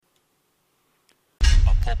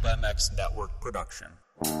Pulp MX Network production.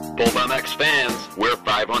 Pulp MX fans, we're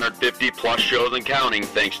 550 plus shows and counting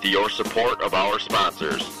thanks to your support of our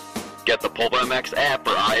sponsors. Get the Pulp MX app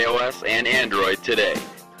for iOS and Android today.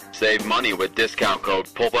 Save money with discount code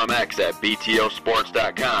PulpMX at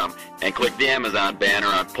BTOsports.com and click the Amazon banner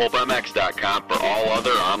on PulpMX.com for all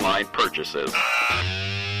other online purchases.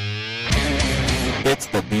 It's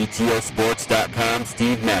the BTOsports.com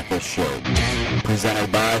Steve Mathis Show,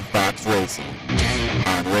 presented by Fox Racing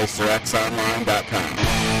on RacerXOnline.com.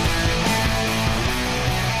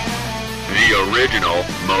 The original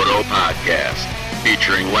Moto Podcast,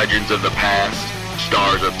 featuring legends of the past,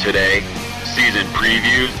 stars of today, season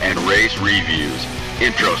previews and race reviews,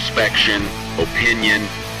 introspection, opinion,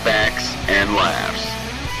 facts, and laughs.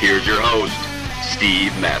 Here's your host,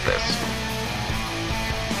 Steve Mathis.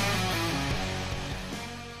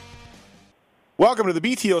 Welcome to the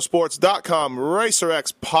BTOsports.com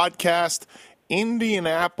RacerX podcast,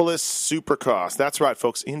 Indianapolis Supercross. That's right,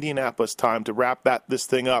 folks, Indianapolis time to wrap this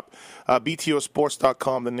thing up.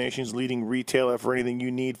 BTOsports.com, the nation's leading retailer for anything you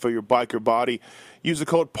need for your bike or body. Use the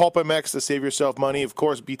code PulpMX to save yourself money. Of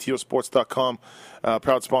course, BTOsports.com,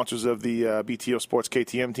 proud sponsors of the BTO Sports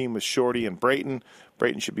KTM team with Shorty and Brayton.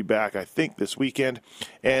 Brayton should be back, I think, this weekend.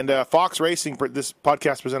 And Fox Racing, this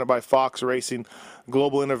podcast presented by Fox Racing,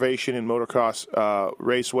 global innovation in motocross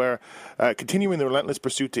racewear, continuing the relentless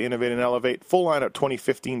pursuit to innovate and elevate. Full line of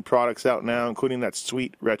 2015 products out now, including that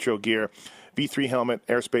sweet retro gear, V3 helmet,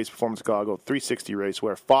 airspace performance goggle, 360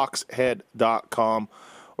 racewear, foxhead.com,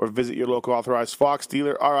 or visit your local authorized Fox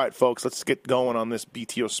dealer. All right, folks, let's get going on this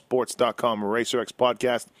BTOsports.com RacerX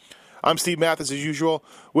podcast. I'm Steve Mathis, as usual.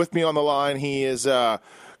 With me on the line, he is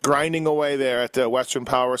grinding away there at Western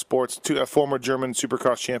Power Sports, former German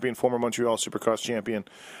Supercross champion, former Montreal Supercross champion.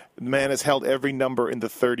 The man has held every number in the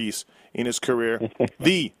 30s in his career.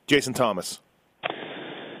 The Jason Thomas.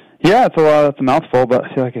 Yeah, it's a mouthful, but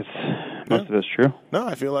I feel like most of it's true. No,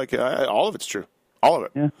 I feel like all of it's true. All of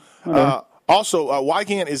it. Yeah. Also,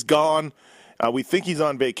 Wygant is gone. We think he's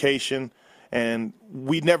on vacation. And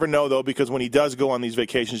we never know, though, because when he does go on these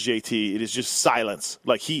vacations, JT, it is just silence.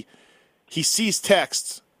 Like, he sees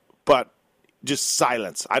texts, but just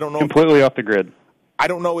silence. I don't know. Completely off the grid. I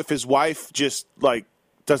don't know if his wife just,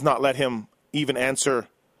 does not let him even answer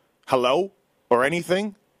hello or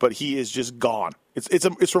anything, but he is just gone.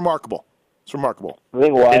 It's remarkable. It's remarkable. I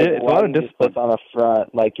think Why just puts on a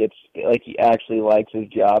front like he actually likes his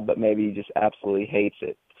job, but maybe he just absolutely hates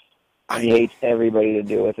it. He hates everybody to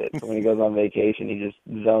do with it. So when he goes on vacation, he just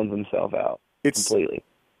zones himself out completely.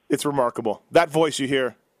 It's remarkable. That voice you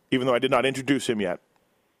hear, even though I did not introduce him yet.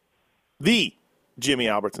 The Jimmy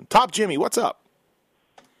Albertson. Top Jimmy, what's up?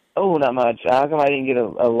 Oh, not much. How come I didn't get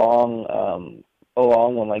a long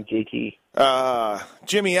one like JT?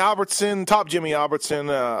 Jimmy Albertson, top Jimmy Albertson,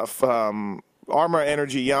 Armor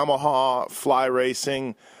Energy, Yamaha, Fly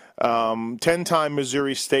Racing, 10-time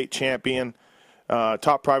Missouri State champion.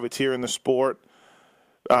 Top privateer in the sport.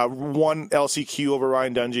 One LCQ over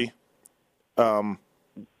Ryan Dungey.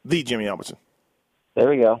 The Jimmy Albertson. There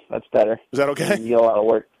we go. That's better. Is that okay? You get a lot of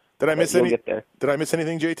work. Did I miss get there. Did I miss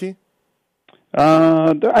anything, JT?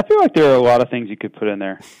 I feel like there are a lot of things you could put in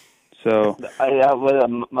there. So with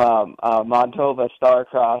Montova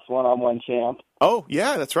Starcross one-on-one champ. Oh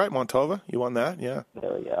yeah, that's right, Montova. You won that, yeah.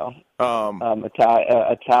 There we go.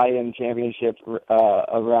 Italian championship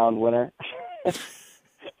round winner.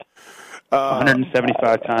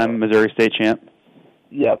 175-time Missouri State champ.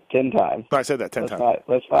 Yep, 10 times. I said that 10 times.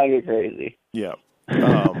 Let's not get crazy. Yeah.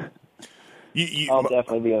 I'll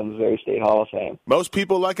definitely be in the Missouri State Hall of Fame. Most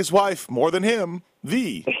people like his wife more than him.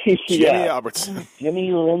 The Jimmy Albertson.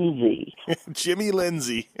 Jimmy Lindsay. Jimmy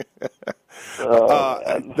Lindsay.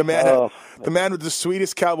 The man with the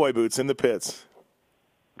sweetest cowboy boots in the pits.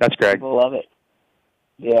 That's Greg. People love it.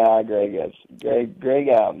 Yeah, Greg is. Greg,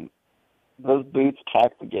 those boots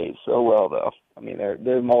pack the gate so well, though. I mean,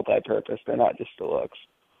 they're multi-purpose. They're not just for looks.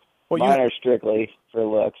 Well, mine are strictly for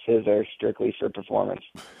looks. His are strictly for performance.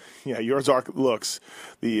 Yeah, yours are looks.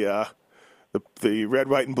 The red,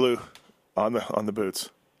 white, and blue on the boots.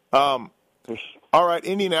 All right,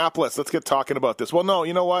 Indianapolis. Let's get talking about this. Well, no,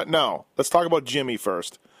 you know what? No, let's talk about Jimmy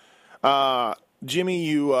first. Jimmy,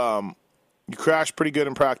 you crashed pretty good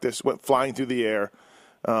in practice. Went flying through the air.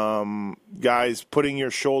 Guys putting your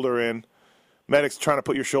shoulder in. Medics trying to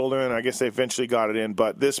put your shoulder in. I guess they eventually got it in,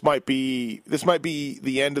 but this might be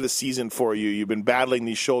the end of the season for you. You've been battling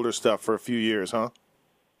these shoulder stuff for a few years, huh?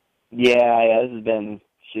 Yeah, this has been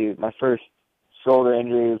my first shoulder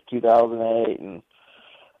injury was 2008, and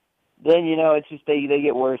then it's just they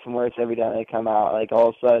get worse and worse every time they come out. Like all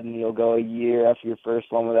of a sudden you'll go a year after your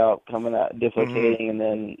first one without coming out dislocating, and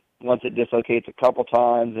then once it dislocates a couple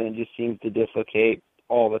times, and it just seems to dislocate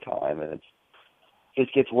all the time, and it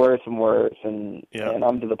just gets worse and worse. And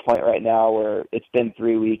I'm to the point right now where it's been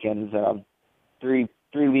 3 weekends, and three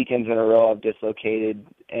weekends in a row I've dislocated,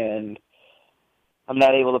 and I'm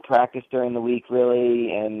not able to practice during the week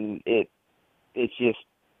really, and it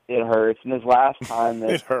hurts. And this last time that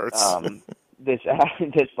it hurts. This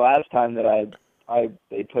last time that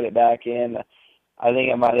they put it back in, I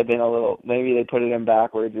think it might have been maybe they put it in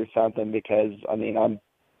backwards or something, because I'm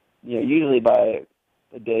usually by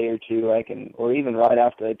a day or two I can, or even right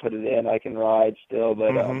after they put it in, I can ride still,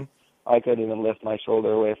 but I couldn't even lift my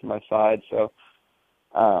shoulder away from my side, so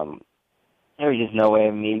there was just no way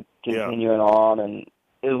of me continuing on, and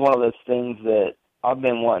it was one of those things that I've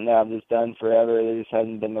been wanting to have this done forever. There just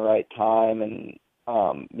hasn't been the right time, and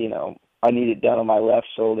I need it done on my left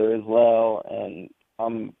shoulder as well, and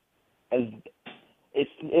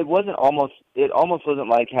it almost wasn't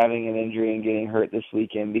like having an injury and getting hurt this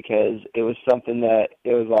weekend, because it was something that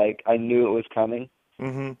it was like I knew it was coming,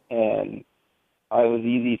 and it was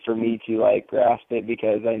easy for me to like grasp it,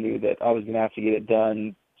 because I knew that I was going to have to get it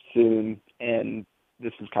done soon, and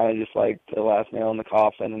this was kind of just like the last nail in the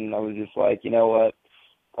coffin, and I was just like, you know what,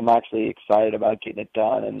 I'm actually excited about getting it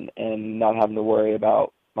done and not having to worry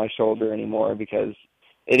about my shoulder anymore, because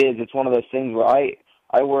it's one of those things where I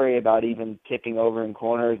worry about even tipping over in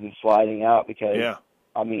corners and sliding out, because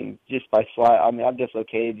just by I've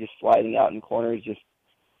dislocated just sliding out in corners, just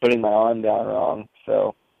putting my arm down wrong.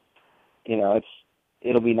 So,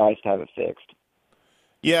 it'll be nice to have it fixed.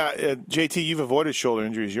 Yeah, JT, you've avoided shoulder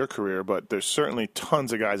injuries your career, but there's certainly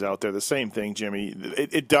tons of guys out there. The same thing, Jimmy.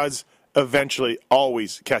 It does eventually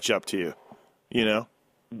always catch up to you,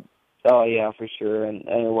 Oh, yeah, for sure. And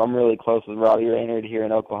I'm really close with Robbie Raynard here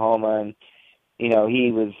in Oklahoma, and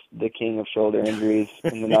he was the king of shoulder injuries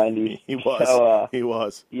in the 90s. He was. So, he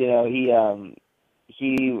was.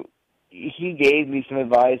 He gave me some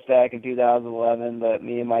advice back in 2011, but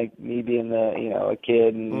me being a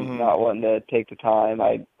kid and not wanting to take the time,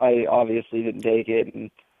 I obviously didn't take it,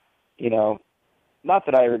 and not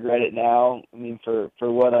that I regret it now. I mean, for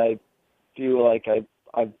what I feel like I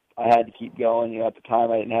had to keep going. At the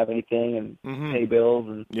time I didn't have anything and pay bills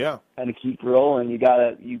and had to keep rolling. You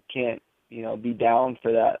can't be down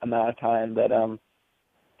for that amount of time. But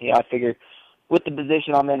I figure with the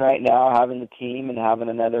position I'm in right now, having the team and having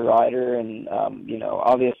another rider, and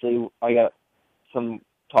obviously I got some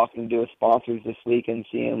talking to with sponsors this week and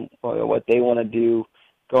seeing what they want to do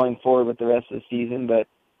going forward with the rest of the season. But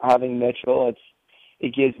having Mitchell,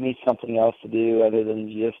 it gives me something else to do other than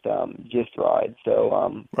just ride.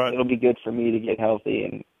 So it'll be good for me to get healthy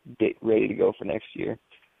and get ready to go for next year.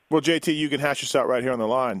 Well, JT, you can hash this out right here on the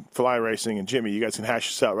line. Fly Racing and Jimmy, you guys can hash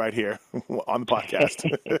this out right here on the podcast.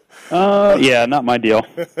 Not my deal.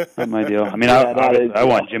 Not my deal. I mean, I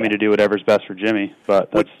want Jimmy to do whatever's best for Jimmy,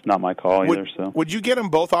 but that's not my call either. So, would you get them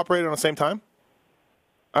both operated on the same time?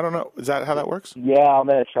 I don't know. Is that how that works? Yeah, I'm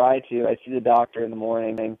going to try to. I see the doctor in the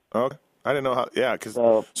morning. Okay. I didn't know how. Yeah, because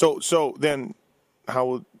so then how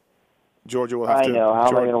will Georgia will have to? I know. How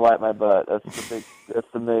am I going to wipe my butt? That's the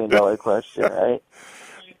 $1 million question, right?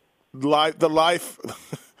 The life.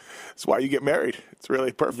 That's why you get married. It's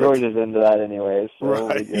really perfect. Georgia's into that anyways, so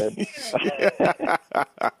right. It'll be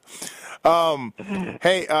good.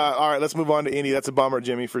 Hey, all right, let's move on to Indy. That's a bummer,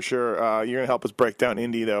 Jimmy, for sure. You're going to help us break down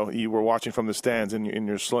Indy, though. You were watching from the stands in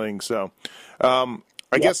your sling. So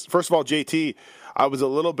I guess, first of all, JT, I was a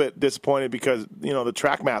little bit disappointed because, the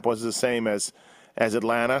track map was the same as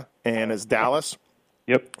Atlanta and as Dallas.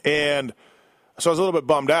 Yep. And so I was a little bit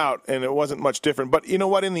bummed out, and it wasn't much different. But you know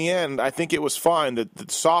what? In the end, I think it was fine. The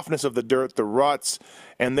softness of the dirt, the ruts,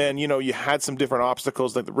 and then, you had some different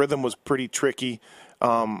obstacles. Like the rhythm was pretty tricky.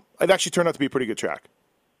 It actually turned out to be a pretty good track.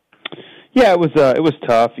 Yeah, it was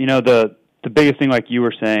tough. The biggest thing, like you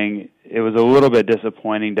were saying, it was a little bit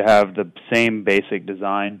disappointing to have the same basic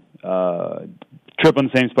design, trip in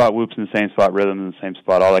the same spot, whoops in the same spot, rhythm in the same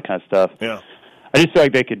spot, all that kind of stuff. Yeah. I just feel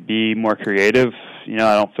like they could be more creative. I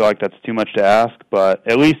don't feel like that's too much to ask, but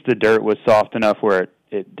at least the dirt was soft enough where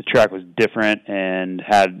the track was different and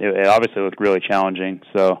it obviously looked really challenging.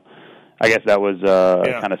 So I guess that was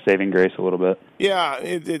kind of saving grace a little bit. Yeah,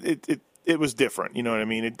 it was different. You know what I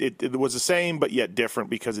mean? It was the same but yet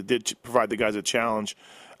different because it did provide the guys a challenge.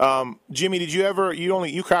 Jimmy, did you ever?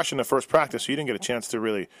 You crashed in the first practice, so you didn't get a chance to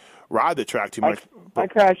really ride the track too much. I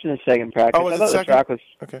crashed in the second practice. Oh, was I it thought second? The track was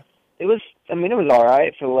okay. It was all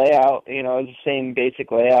right for the layout. It was the same basic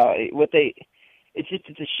layout.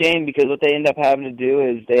 it's a shame because what they end up having to do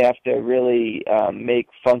is they have to really make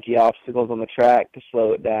funky obstacles on the track to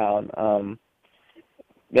slow it down,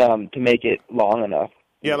 to make it long enough.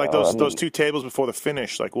 Yeah, like those two tables before the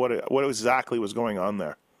finish. Like what exactly was going on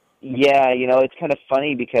there? Yeah, it's kind of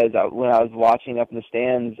funny because when I was watching up in the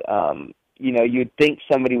stands, you'd think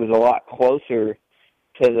somebody was a lot closer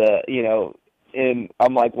to the, and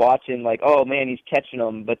I'm like watching like, oh man, he's catching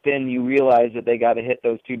them, but then you realize that they got to hit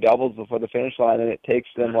those two doubles before the finish line, and it takes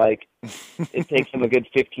them a good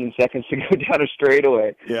 15 seconds to go down a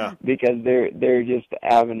straightaway. Yeah, because they're just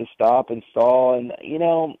having to stop and stall, and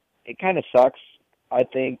it kind of sucks. I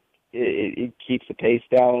think it keeps the pace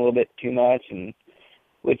down a little bit too much, and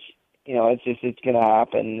which it's going to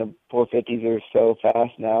happen. The 450s are so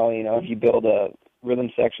fast now. If you build a rhythm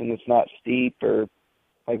section that's not steep or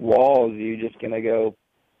like walls, you're just going to go,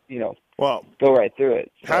 go right through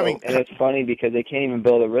it. And it's funny because they can't even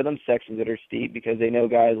build a rhythm section that are steep because they know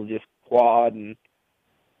guys will just quad and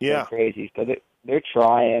go crazy. So they're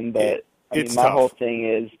trying, but my whole thing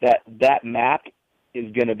is that map is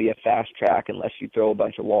going to be a fast track unless you throw a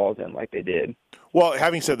bunch of walls in like they did. Well,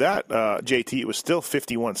 having said that, JT, it was still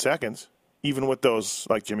 51 seconds, even with those,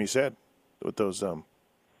 like Jimmy said, with those,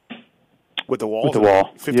 with the walls. With the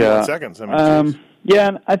wall. 51 seconds.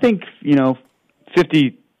 Yeah, I think,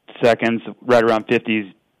 50 seconds, right around 50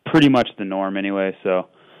 is pretty much the norm anyway. So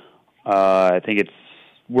I think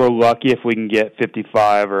we're lucky if we can get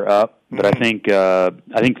 55 or up, but I think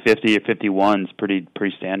 50 or 51 is pretty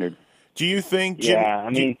standard. Do you think, Jimmy?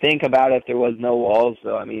 Yeah, think about it if there was no walls,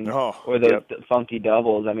 though. Or those funky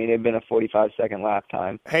doubles. It'd been a 45-second lap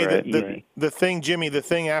time. Hey, the thing, Jimmy, the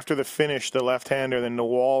thing after the finish, the left-hander, then the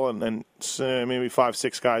wall, and then maybe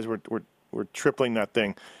 5-6 guys were tripling that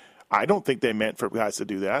thing. I don't think they meant for guys to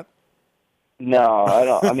do that. No, I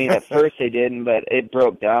don't. At first they didn't, but it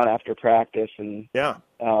broke down after practice, and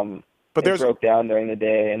but it broke down during the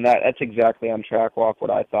day, and that's exactly on track walk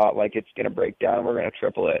what I thought. Like, it's going to break down, and we're going to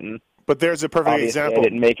triple it, and but there's a perfect example. I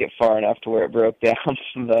didn't make it far enough to where it broke down,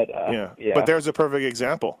 but But there's a perfect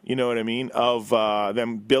example. You know what I mean? Of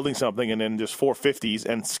them building something and then just 450s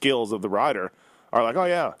and skills of the rider are like, oh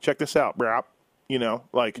yeah, check this out, brap.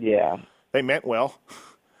 They meant well.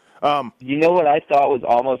 What I thought was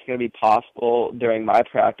almost going to be possible during my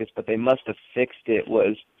practice, but they must have fixed it,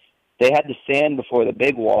 was they had the sand before the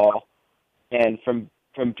big wall, and from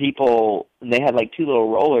people, and they had like two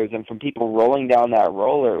little rollers, and from people rolling down that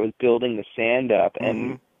roller, it was building the sand up,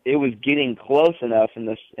 and it was getting close enough in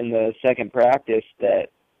the second practice that,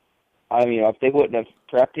 if they wouldn't have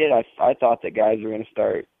prepped it, I thought that guys were going to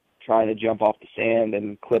start trying to jump off the sand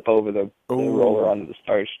and clip over the roller onto the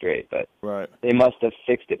start straight, but they must have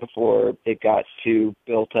fixed it before it got too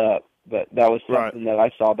built up. But that was something that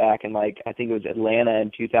I saw back in, I think it was Atlanta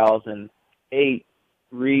in 2008.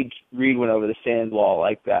 Reed went over the sand wall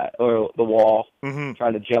like that, or the wall,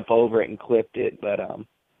 trying to jump over it and clipped it. But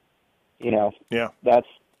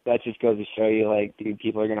that just goes to show you, dude,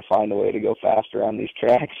 people are going to find a way to go faster on these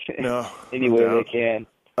tracks any way they can.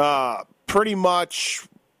 Pretty much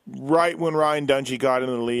right when Ryan Dungey got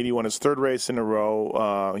into the lead, he won his third race in a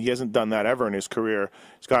row. He hasn't done that ever in his career.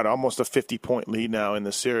 He's got almost a 50-point lead now in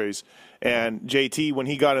the series. And JT, when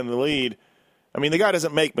he got in the lead, the guy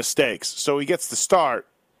doesn't make mistakes. So he gets the start,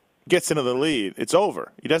 gets into the lead. It's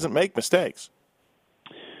over. He doesn't make mistakes.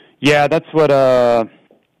 Yeah, that's what I was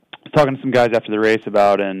talking to some guys after the race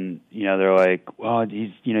about, and they're like, well,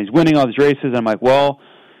 he's winning all these races. And I'm like, well,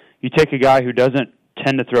 you take a guy who doesn't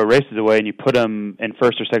tend to throw races away and you put him in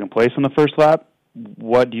first or second place on the first lap,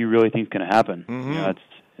 what do you really think is going to happen?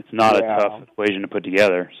 It's not a tough equation to put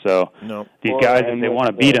together. So these guys, if they want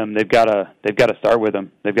to beat him, they've got to start with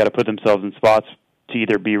him. They've got to put themselves in spots to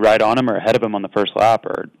either be right on him or ahead of him on the first lap,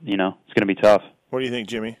 or it's going to be tough. What do you think,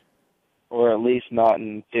 Jimmy? Or at least not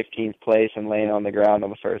in 15th place and laying on the ground on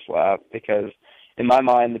the first lap, because in my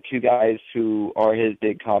mind, the two guys who are his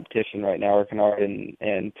big competition right now are Kennard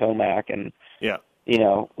and Tomac, and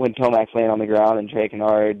when Tomac's laying on the ground and Trey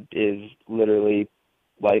Kennard is literally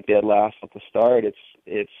dead last at the start,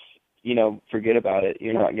 it's forget about it.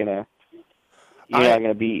 You're not gonna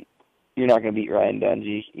beat Ryan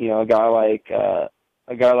Dungey.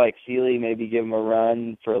 A guy like Seeley, maybe give him a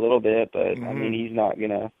run for a little bit, but he's not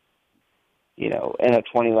gonna. In a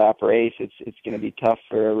 20-lap race, it's gonna be tough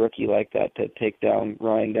for a rookie like that to take down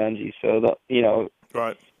Ryan Dungey. So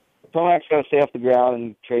Tomac's got to stay off the ground,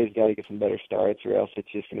 and Trey's got to get some better starts, or else it's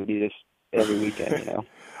just going to be this every weekend,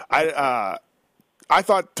 I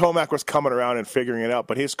thought Tomac was coming around and figuring it out,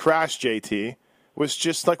 but his crash, JT, was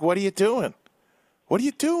just like, what are you doing? What are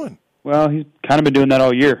you doing? Well, he's kind of been doing that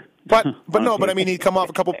all year. But I mean, he'd come off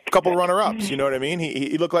a couple runner-ups. You know what I mean?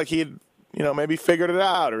 He looked like he'd maybe figured it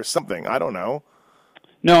out or something. I don't know.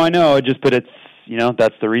 No, I know. But it's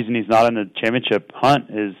that's the reason he's not in the championship hunt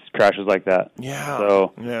is crashes like that. Yeah.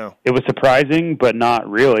 So it was surprising, but not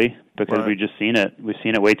really because we've just seen it. We've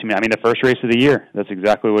seen it way too many. I mean, the first race of the year. That's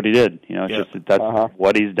exactly what he did. It's just that's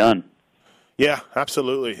what he's done. Yeah,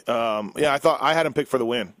 absolutely. I thought I had him picked for the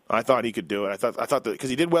win. I thought he could do it. I thought that because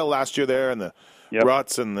he did well last year there and the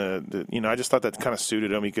ruts and the I just thought that kind of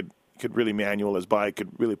suited him. He could really manual his bike,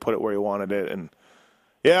 could really put it where he wanted it, and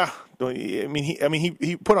yeah, I mean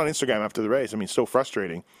he put on Instagram after the race. I mean, so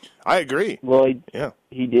frustrating. I agree. Well,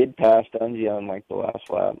 he did pass Dungey on like the last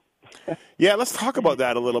lap. Yeah, let's talk about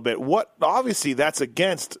that a little bit. Obviously that's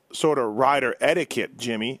against sort of rider etiquette,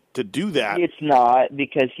 Jimmy, to do that. It's not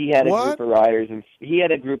because he had a group of riders and he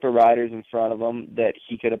had a group of riders in front of him that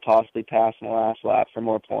he could have possibly passed in the last lap for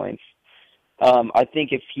more points. I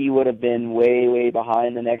think if he would have been way, way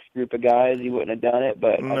behind the next group of guys, he wouldn't have done it.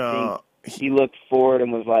 But I think he looked forward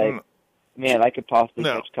and was like, man, I could possibly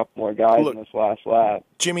catch a couple more guys in this last lap.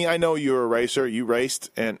 Jimmy, I know you're a racer. You raced,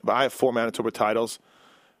 but I have 4 Manitoba titles.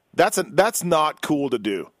 That's not cool to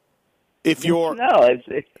do. If you're that's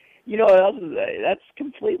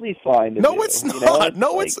completely fine to do. No, it's not.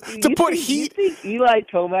 It's to put heat. You think Eli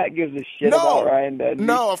Tomac gives a shit about Ryan Dungey?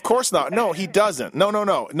 No, of course not. No, he doesn't.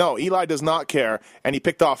 No. Eli does not care, and he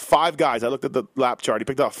picked off 5 guys. I looked at the lap chart. He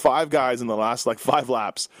picked off 5 guys in the last 5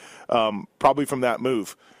 laps, probably from that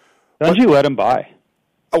move. Dungey let him by.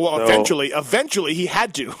 Eventually he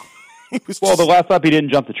had to. The last lap he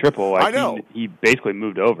didn't jump the triple. I know. He basically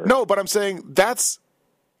moved over. No, but I'm saying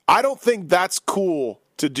I don't think that's cool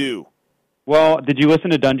to do. Well, did you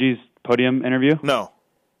listen to Dungey's podium interview? No.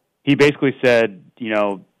 He basically said,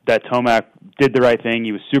 that Tomac did the right thing.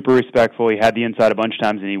 He was super respectful. He had the inside a bunch of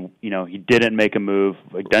times, and he didn't make a move.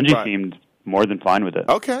 Dungey seemed more than fine with it.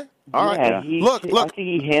 Okay. All right. Yeah. Look. I think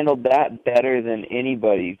he handled that better than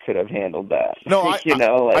anybody could have handled that. No,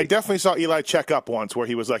 I definitely saw Eli check up once where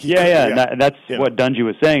he was like, and that's what Dungey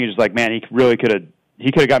was saying. He's just like, man, he really could have.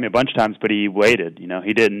 He could have got me a bunch of times, but he waited.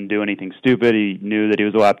 He didn't do anything stupid. He knew that he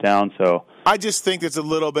was a lap down. So I just think it's a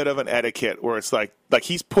little bit of an etiquette where it's like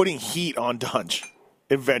he's putting heat on Dunge.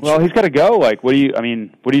 Eventually, well, he's got to go. What are you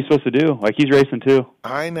supposed to do? He's racing too.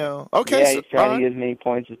 I know. Okay, yeah, he's trying to get as many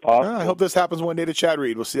points as possible. I hope this happens one day to Chad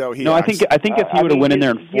Reed. We'll see how he. No, acts. I think if he would have went in there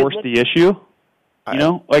and forced the issue,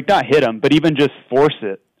 not hit him, but even just force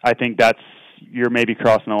it. I think you're maybe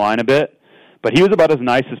crossing the line a bit. But he was about as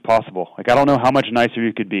nice as possible. I don't know how much nicer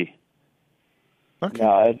you could be. Okay.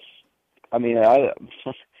 No,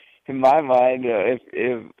 in my mind, if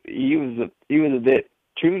he was a bit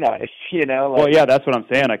too nice, Well, yeah, that's what I'm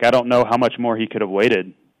saying. I don't know how much more he could have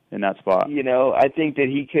waited in that spot. I think that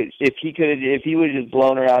if he would have just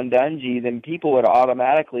blown around Dungey, then people would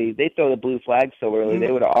automatically, they throw the blue flag so early,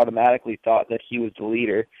 they would have automatically thought that he was the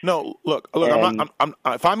leader. No, look.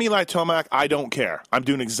 If I'm Eli Tomac, I don't care. I'm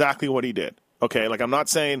doing exactly what he did. Okay, I'm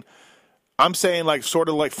saying sort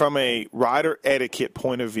of from a rider etiquette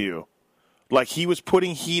point of view, he was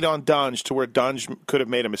putting heat on Dunge to where Dunge could have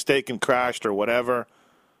made a mistake and crashed or whatever.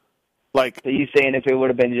 So you saying if it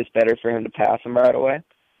would have been just better for him to pass him right away?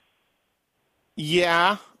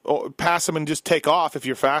 Yeah, or pass him and just take off if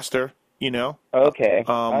you're faster. Okay,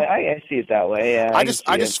 I see it that way. Yeah, I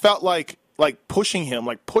just felt like pushing him,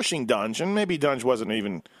 pushing Dunge, and maybe Dunge wasn't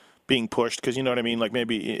even being pushed because you know what I mean.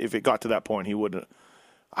 Maybe if it got to that point, he wouldn't.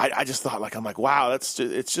 I just thought I'm like, wow, it's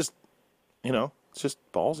just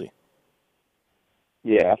ballsy.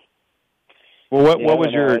 Yeah. Well, what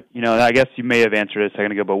was your? I guess you may have answered it a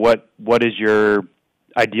second ago, but what is your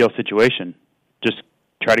ideal situation? Just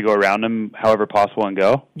try to go around him however possible and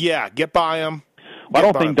go. Yeah, get by him. Well, I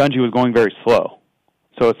don't think Dungey was going very slow,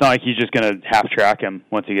 so it's not like he's just going to half track him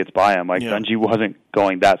once he gets by him. Dungey wasn't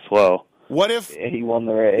going that slow. What if he won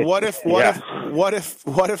the race? What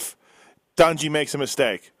if Dungey makes a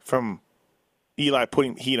mistake from Eli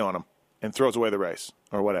putting heat on him and throws away the race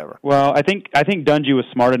or whatever? Well, I think Dungey was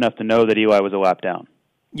smart enough to know that Eli was a lap down.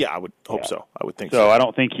 Yeah, I would hope so. I would think so. So I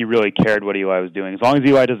don't think he really cared what Eli was doing. As long as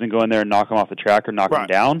Eli doesn't go in there and knock him off the track or knock him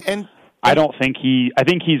down. I think he's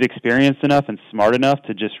experienced enough and smart enough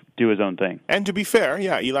to just do his own thing. And to be fair,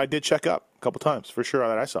 yeah, Eli did check up a couple times for sure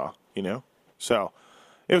that I saw. So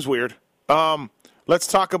it was weird. Let's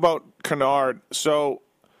talk about Kennard. So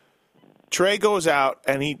Trey goes out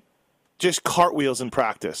and he just cartwheels in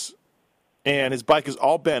practice. And his bike is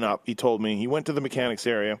all bent up, he told me. He went to the mechanics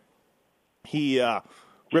area. He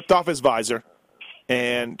ripped off his visor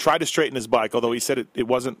and tried to straighten his bike, although he said it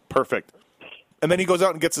wasn't perfect. And then he goes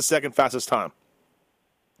out and gets the second fastest time.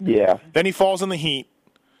 Yeah. Then he falls in the heat.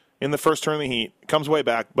 in the first turn of the heat, comes way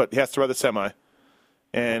back, but he has to ride the semi,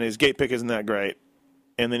 and his gate pick isn't that great.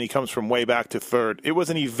 And then he comes from way back to third. It was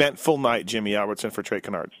an eventful night, Jimmy Albertson, for Trey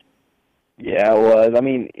Canard. Yeah, it was. I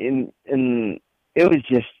mean, it was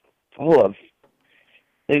just full of.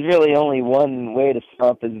 There's really only one way to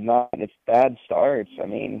stop is not. It's bad starts. I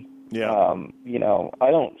mean, yeah.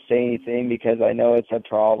 I don't say anything because I know it's a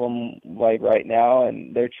problem like right now,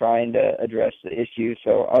 and they're trying to address the issue.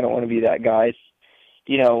 So I don't want to be that guy.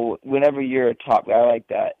 Whenever you're a top guy like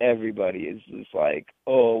that, everybody is just like,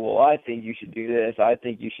 oh, well, I think you should do this. I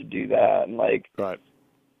think you should do that. And, like, right.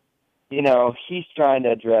 He's trying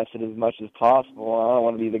to address it as much as possible. I don't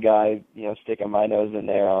want to be the guy, sticking my nose in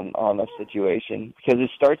there on a situation because his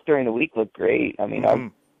starts during the week look great. I mean,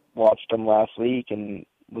 I watched him last week and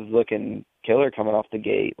was looking killer coming off the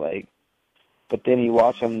gate. But then you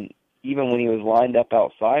watch him, even when he was lined up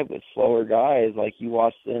outside with slower guys, like you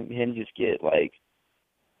watched him just get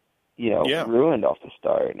ruined off the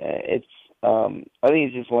start. It's I think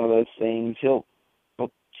it's just one of those things.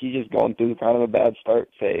 He's just going through kind of a bad start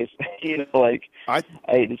phase. I hate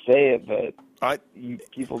to say it, but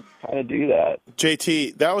people kind of do that.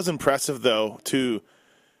 JT, that was impressive, though, to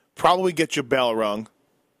probably get your bell rung,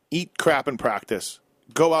 eat crap in practice,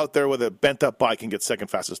 go out there with a bent-up bike and get second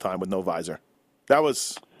fastest time with no visor. That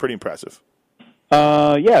was pretty impressive.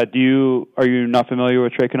 Yeah. Are you not familiar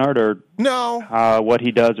with Trey Canard or no what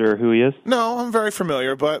he does or who he is? No, I'm very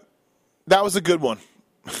familiar, but that was a good one.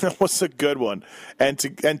 That was a good one, and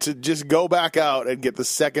to just go back out and get the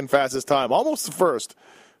second fastest time, almost the first.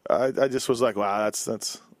 I just was like, wow,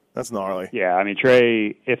 that's gnarly. Yeah, I mean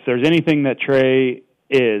Trey. If there's anything that Trey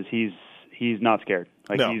is, he's not scared.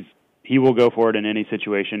 He will go for it in any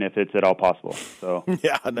situation if it's at all possible. So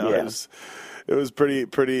It was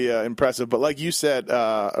pretty impressive. But like you said,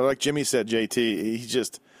 or like Jimmy said,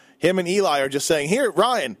 JT, him and Eli are just saying, here,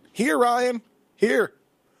 Ryan, here.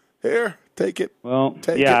 Take it. Well,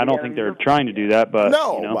 I don't think they're trying to do that, but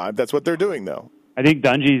that's what they're doing, though. I think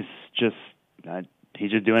Dungey's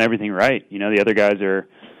he's just doing everything right. The other guys are.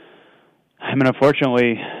 I mean,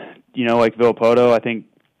 unfortunately, like Villopoto, I think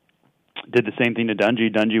did the same thing to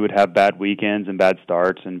Dungey. Dungey would have bad weekends and bad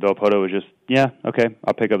starts, and Villopoto was just, okay,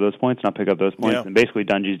 I'll pick up those points, and I'll pick up those points. Yeah. And basically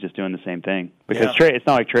Dungey's just doing the same thing. Because Trey, it's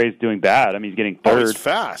not like Trey's doing bad. I mean, he's getting third. Oh, he's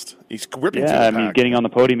fast. He's ripping through the pack. I mean, he's getting on the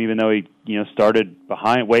podium even though he, started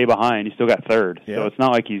way behind. He still got third. Yeah. So it's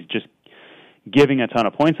not like he's just giving a ton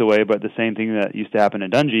of points away, but the same thing that used to happen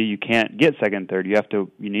in Dungey, you can't get second, third. You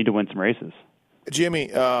need to win some races.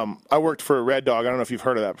 Jimmy, I worked for Red Dog. I don't know if you've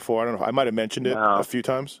heard of that before. I don't know. I might have mentioned it a few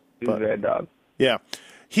times. Red Dog. Yeah.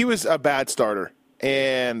 He was a bad starter,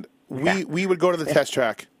 and we would go to the test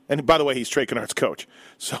track. And by the way, he's Trey Canard's coach.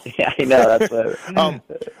 So yeah, I know. That's what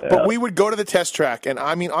but we would go to the test track, and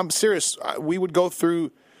I mean, I'm serious. We would go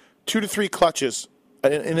through 2 to 3 clutches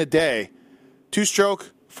in a day,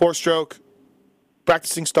 2-stroke, 4-stroke,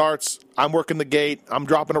 practicing starts. I'm working the gate. I'm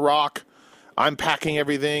dropping a rock. I'm packing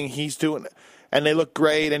everything. He's doing, and they look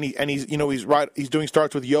great. And he's he's right. He's doing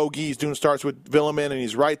starts with Yogi. He's doing starts with Villeman, and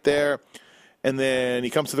he's right there. And then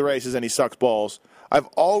he comes to the races and he sucks balls. I've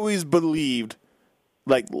always believed,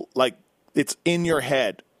 like it's in your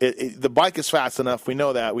head. The bike is fast enough. We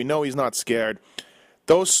know that. We know he's not scared.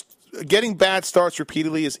 Getting bad starts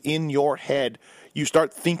repeatedly is in your head. You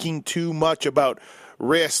start thinking too much about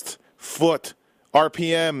wrist, foot,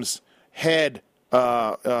 RPMs, head,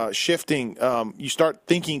 shifting. You start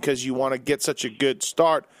thinking because you want to get such a good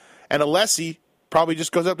start. And Alessi probably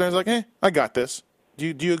just goes up there and is like, hey, I got this. Do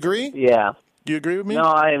you agree? Yeah. Do you agree with me? No,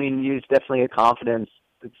 I mean, it's definitely a confidence.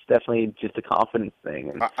 It's definitely just a confidence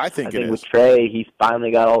thing. And I think it is. With Trey, he's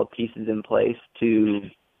finally got all the pieces in place to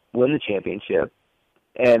win the championship.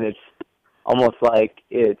 And it's almost like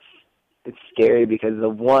it's scary because the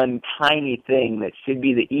one tiny thing that should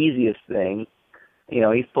be the easiest thing,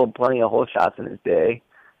 he's pulled plenty of hole shots in his day,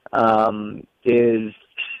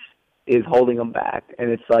 is holding him back, and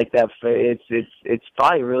it's like that. It's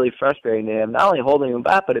probably really frustrating to him. Not only holding him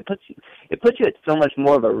back, but it puts you at so much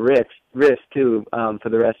more of a risk too for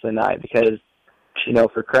the rest of the night because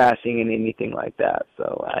for crashing and anything like that.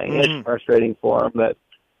 So it's frustrating for him, but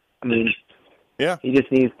I mean, he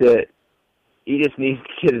just needs to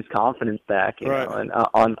get his confidence back, you know,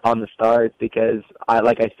 and on the starts because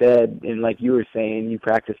like I said, and like you were saying, you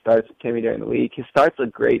practice starts with Timmy during the week. His starts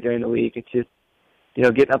look great during the week. It's just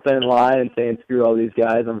getting up in line and saying, screw all these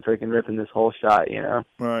guys, I'm freaking ripping this whole shot,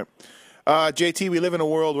 Right. JT, we live in a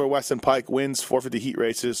world where Weston Pike wins 450 heat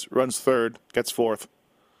races, runs third, gets fourth.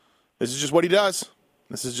 This is just what he does.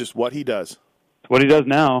 what he does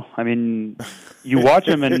now. I mean, you watch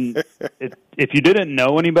him, and if you didn't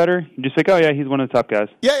know any better, you just think, oh, yeah, he's one of the top guys.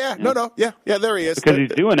 Yeah. There he is. Because he's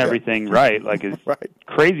doing everything right. Like, he's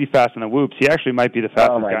crazy fast in the whoops. He actually might be the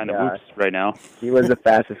fastest guy in the whoops right now. He was the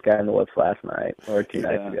fastest guy in the whoops last night or 2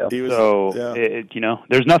 nights ago.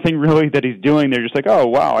 There's nothing really that he's doing. They're just like, oh,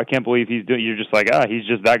 wow, I can't believe he's doing. You're just like, he's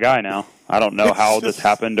just that guy now. I don't know how this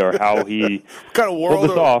happened or how he pulled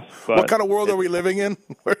this off. But what kind of world are we living in?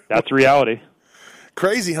 That's reality.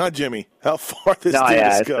 Crazy, huh, Jimmy? How far this dude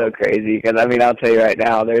has go. It's so crazy. Because, I mean, I'll tell you right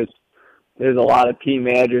now, there's a lot of team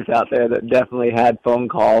managers out there that definitely had phone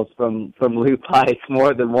calls from Lou Pike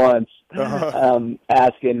more than once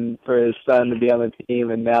asking for his son to be on the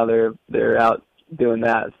team, and now they're out doing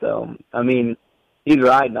that. So, I mean, he's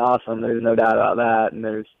riding awesome. There's no doubt about that. And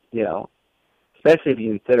there's, especially if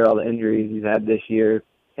you consider all the injuries he's had this year,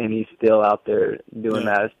 and he's still out there doing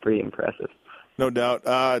that, it's pretty impressive. No doubt.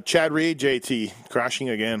 Chad Reed, JT, crashing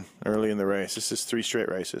again early in the race. This is 3 straight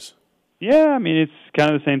races. Yeah, I mean, it's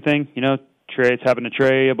kind of the same thing. It's happened to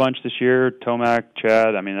Trey a bunch this year, Tomac,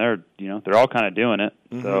 Chad. I mean, they're all kind of doing it.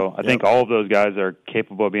 Mm-hmm. So I think all of those guys are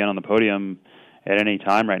capable of being on the podium at any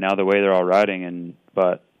time right now, the way they're all riding.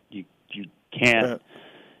 But you can't,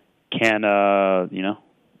 it kind of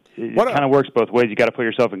works both ways. You got to put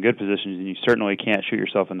yourself in good positions, and you certainly can't shoot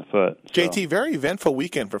yourself in the foot. So. JT, very eventful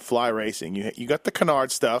weekend for fly racing. You got the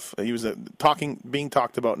Kennard stuff. He was being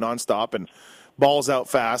talked about nonstop, and balls out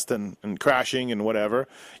fast and crashing and whatever.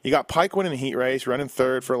 You got Pike winning the heat race, running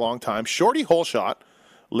third for a long time. Shorty Holeshot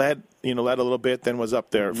led a little bit, then was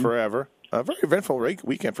up there forever. A very eventful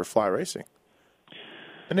weekend for fly racing.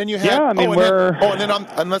 And then you had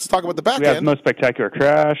and let's talk about the back end. We have the most spectacular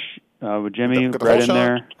crash with Jimmy right in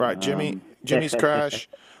there. Right, Jimmy's crash.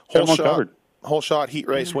 Holeshot heat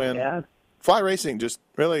race win. Yeah. Fly racing just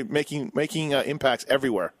really making impacts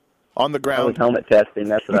everywhere. On the ground. I was helmet testing.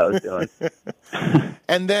 That's what I was doing.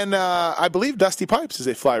 And then I believe Dusty Pipes is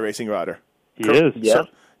a fly racing rider. He is. Yeah. So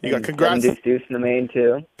you got congrats. Deuce in the main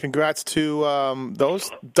too. Congrats to those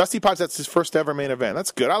Dusty Pipes. That's his first ever main event.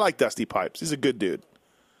 That's good. I like Dusty Pipes. He's a good dude.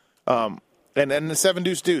 And the 7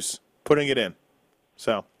 Deuce putting it in.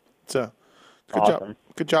 So it's a good job.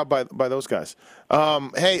 Good job by those guys.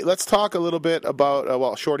 Hey, let's talk a little bit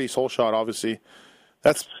about Shorty's Holeshot. Obviously,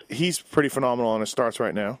 he's pretty phenomenal on his starts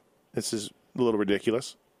right now. This is a little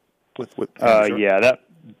ridiculous. The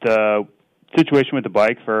situation with the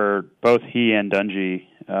bike for both he and Dungey,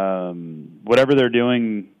 whatever they're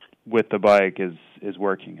doing with the bike is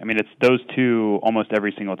working. I mean, it's those two almost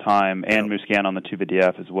every single time, and Muscan on the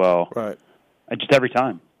 250F as well. Right. Just every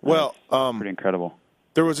time. Well, pretty incredible.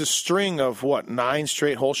 There was a string of 9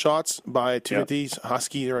 straight hole shots by 250s,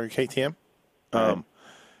 Husky or KTM. Right.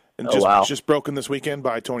 And just broken this weekend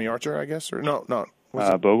by Tony Archer, I guess, or no.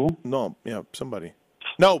 Bogle? No, somebody.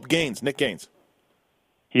 No, Nick Gaines.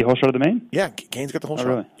 He whole shot of the main? Yeah, Gaines got the whole shot.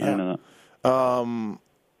 Really? Yeah. I didn't know that.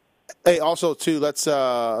 Hey, also too, let's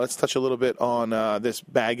touch a little bit on this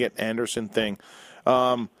Baggett Anderson thing.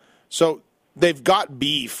 So they've got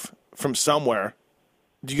beef from somewhere.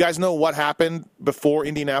 Do you guys know what happened before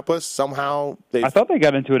Indianapolis? Somehow I thought they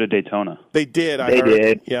got into it at Daytona. They did. They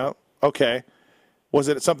did. Yeah. Okay. Was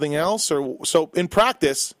it something else, or so in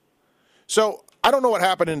practice? So I don't know what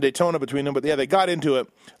happened in Daytona between them, but yeah, they got into it.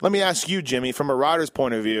 Let me ask you, Jimmy, from a rider's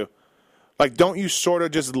point of view, don't you sort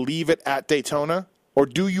of just leave it at Daytona, or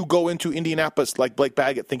do you go into Indianapolis like Blake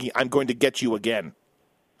Baggett thinking, I'm going to get you again?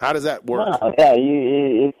 How does that work? No, yeah,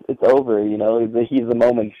 it's over. He's the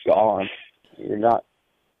moment's gone. You're not.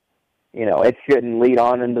 It shouldn't lead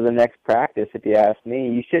on into the next practice, if you ask me.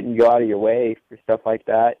 You shouldn't go out of your way for stuff like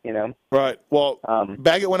that. Right. Well,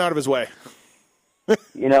 Baggett went out of his way. I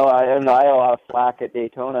had a lot of flack at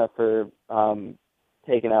Daytona for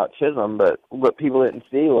taking out Chisholm, but what people didn't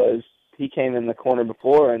see was he came in the corner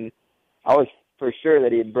before, and I was for sure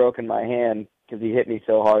that he had broken my hand because he hit me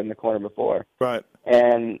so hard in the corner before. Right.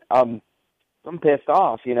 And I'm pissed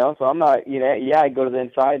off, so I'm not, I go to the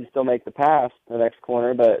inside and still make the pass the next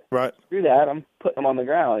corner, but screw that, I'm putting him on the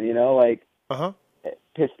ground, It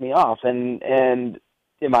pissed me off. And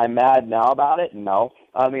am I mad now about it? No.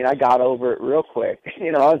 I mean, I got over it real quick.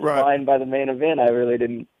 I was fine by the main event. I really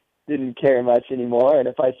didn't care much anymore. And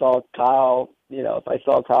if I saw Kyle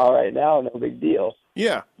right now, no big deal.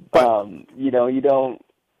 Yeah. But you don't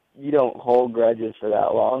hold grudges for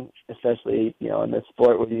that long, especially, in this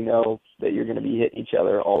sport where you know that you're going to be hitting each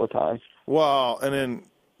other all the time. Well, and then,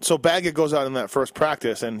 so Baggett goes out in that first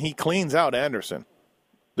practice, and he cleans out Anderson.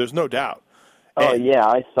 There's no doubt. Oh, yeah,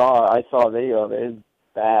 I saw a video of it. It's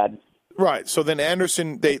bad. Right. So then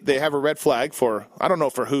Anderson, they have a red flag for, I don't know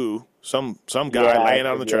for who, some guy laying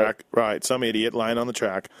out on the track. Right. Some idiot lying on the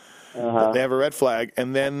track. They have a red flag.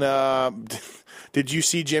 And then did you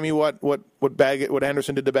see, Jimmy, what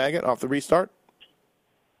Anderson did to Baggett off the restart?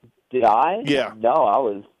 Did I? Yeah. No, I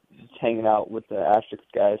was just hanging out with the Asterisk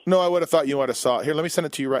guys. No, I would have thought you would have saw it. Here, let me send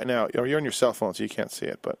it to you right now. You're on your cell phone, so you can't see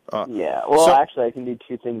it. But yeah. Well, actually, I can do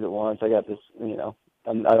two things at once. I got this,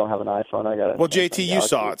 I don't have an iPhone. I got it. Well, JT, you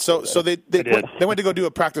saw it. So they went to go do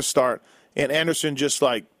a practice start, and Anderson just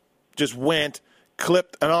went,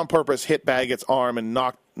 clipped, and on purpose hit Baggett's arm and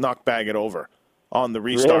knocked Baggett over on the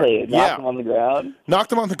restart. Really? Knocked him on the ground?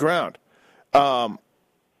 Knocked him on the ground.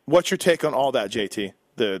 What's your take on all that, JT?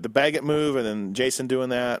 The Baggett move, and then Jason doing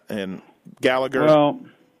that, and Gallagher. Well,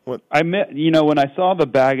 when I saw the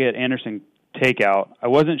Baggett-Anderson takeout, I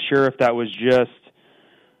wasn't sure if that was just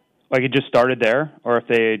like it just started there, or if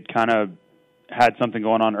they had kind of had something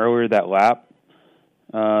going on earlier that lap.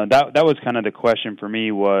 That was kind of the question for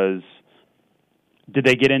me was, did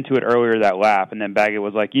they get into it earlier that lap, and then Baggett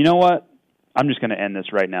was like, you know what, I'm just going to end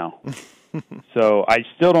this right now. So I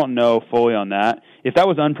still don't know fully on that. If that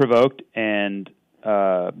was unprovoked and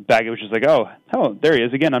Baggett was just like, oh, there he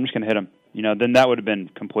is again, I'm just going to hit him, then that would have been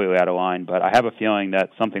completely out of line. But I have a feeling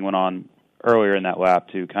that something went on earlier in that lap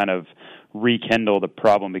to kind of rekindle the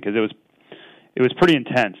problem, because it was pretty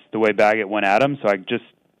intense the way Baggett went at him. So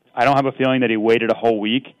I don't have a feeling that he waited a whole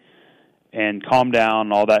week and calmed down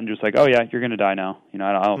and all that and just like, oh yeah, you're going to die now.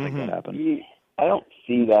 I don't think that happened. I don't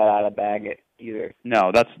see that out of Baggett either.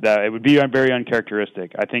 No, it would be very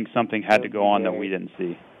uncharacteristic. I think something had to go on that we didn't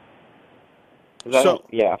see.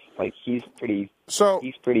 He's pretty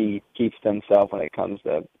keeps to himself when it comes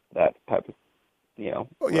to that type of,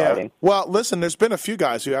 riding. Well, listen, there's been a few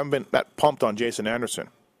guys who haven't been that pumped on Jason Anderson.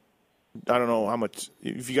 I don't know how much,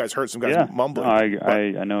 if you guys heard some guys mumbling. No,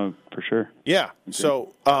 I know for sure. Yeah.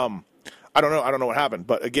 So, I don't know what happened.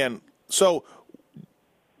 But again, so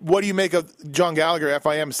what do you make of John Gallagher,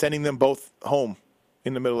 FIM, sending them both home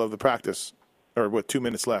in the middle of the practice, or with 2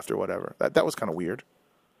 minutes left or whatever? That was kind of weird.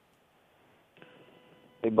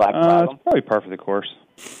 It's probably par for the course.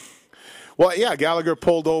 Well, yeah, Gallagher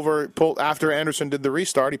pulled after Anderson did the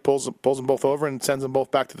restart. He pulls them both over and sends them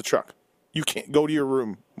both back to the truck. You can't go to your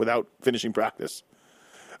room without finishing practice.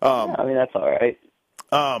 That's all right.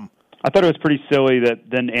 I thought it was pretty silly that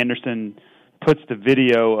then Anderson puts the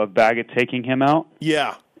video of Baggett taking him out.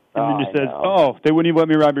 Yeah. And then just says, they wouldn't even let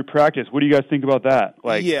me ride me practice. What do you guys think about that?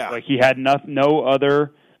 Like he had no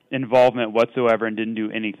other involvement whatsoever and didn't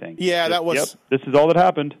do anything. Yeah, that was... Yep, this is all that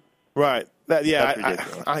happened. Right.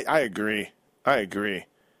 I agree.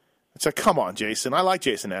 It's like, come on, Jason. I like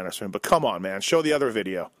Jason Anderson, but come on, man. Show the other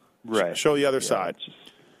video. Right. Show the other side.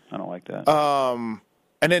 I don't like that.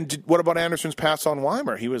 And then what about Anderson's pass on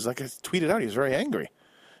Weimer? He was, like I tweeted out, he was very angry.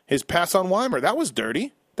 His pass on Weimer, that was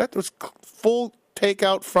dirty. That was full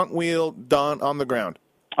takeout, front wheel, done on the ground.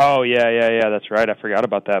 Oh, yeah, that's right. I forgot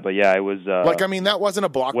about that. But, yeah, it was that wasn't a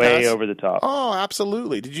block pass. Way over the top. Oh,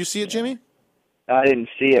 absolutely. Did you see it, Jimmy? I didn't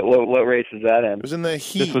see it. What race was that in? It was in the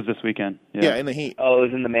heat. This was this weekend. Yeah, in the heat. Oh, it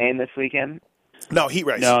was in the main this weekend? No, heat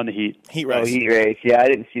race. No, in the heat. Heat race. Oh, heat race. Yeah, I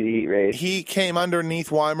didn't see the heat race. He came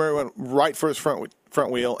underneath Weimer, went right for his front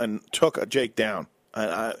wheel, and took a Jake down.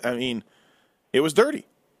 I mean, it was dirty.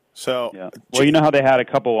 So, yeah. Well, you know how they had a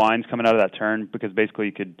couple lines coming out of that turn because basically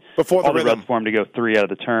you could before the rhythm for him to go 3 out of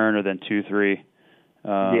the turn or then 2, 3.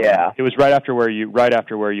 Yeah, it was right after where you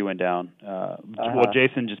went down. Well,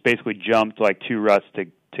 Jason just basically jumped like 2 ruts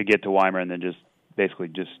to get to Weimer and then just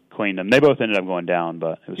cleaned them. They both ended up going down,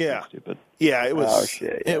 but it was pretty stupid. Yeah, it was. Oh,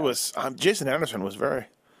 shit, yeah. It was. Jason Anderson was had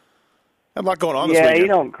a lot going on this weekend. Yeah, you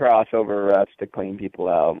don't cross over ruts to clean people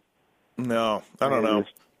out. No, I don't know.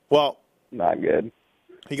 Well, not good.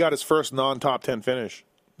 He got his first non-top 10 finish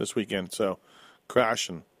this weekend, so crash,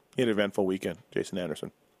 and he had an eventful weekend, Jason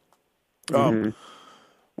Anderson.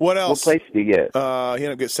 What else? What place did he get? He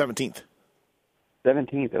ended up getting 17th.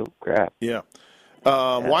 17th? Oh, crap. Yeah.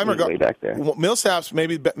 Weimer got way back there. Millsap's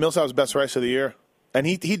best race of the year, and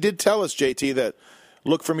he did tell us, JT, that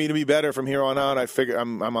look for me to be better from here on out. I figure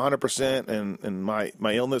I'm 100%, and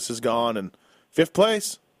my illness is gone. And 5th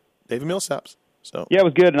place, David Millsaps. So yeah, it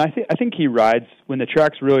was good, and I think he rides when the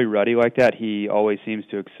track's really ruddy like that. He always seems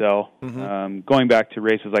to excel. Mm-hmm. Going back to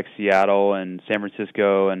races like Seattle and San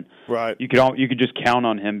Francisco, and right, you could just count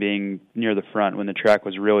on him being near the front when the track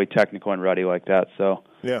was really technical and ruddy like that. So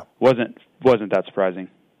yeah, wasn't that surprising.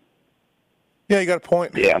 Yeah, you got a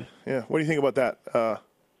point. Yeah. What do you think about that,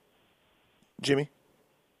 Jimmy?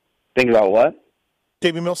 Think about what?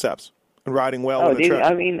 David Millsaps riding well on the track.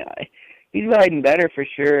 I mean, he's riding better for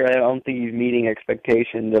sure. I don't think he's meeting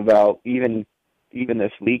expectations about even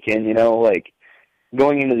this weekend. You know, like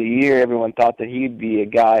going into the year, everyone thought that he'd be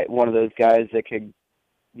one of those guys that could,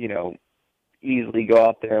 you know, easily go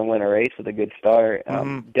out there and win a race with a good start.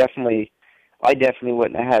 Definitely, I definitely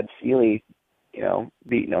wouldn't have had Seeley, you know,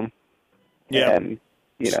 beating him. Yeah. And,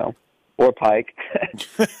 you know, or Pike.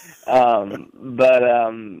 But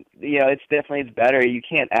you know, it's better. You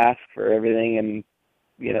can't ask for everything and,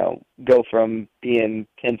 you know, go from being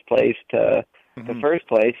 10th place to first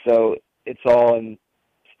place. So it's all in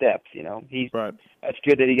steps, you know. That's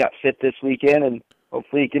good that he got fit this weekend, and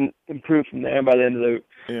hopefully he can improve from there by the end of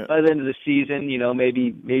the season. You know,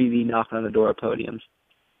 maybe be knocking on the door of podiums.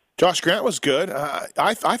 Josh Grant was good.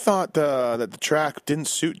 I thought that the track didn't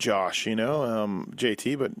suit Josh, you know,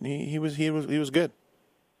 JT, but he was good.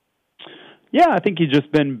 Yeah, I think he's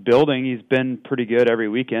just been building. He's been pretty good every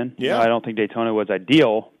weekend. Yeah. You know, I don't think Daytona was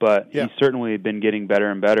ideal, but he's certainly been getting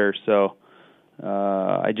better and better. So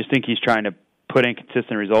I just think he's trying to put in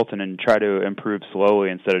consistent results and try to improve slowly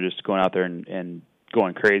instead of just going out there and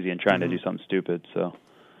going crazy and trying to do something stupid. So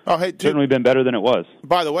certainly been better than it was.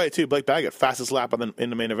 By the way, too, Blake Baggett, fastest lap in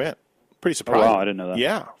the main event. Pretty surprising. Oh, wow, I didn't know that.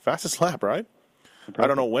 Yeah, fastest lap, right? I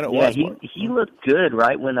don't know when it was. He looked good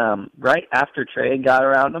right when right after Trey got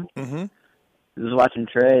around him. Mm-hmm. I was watching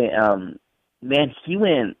Trey. Man,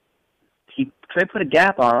 Trey put a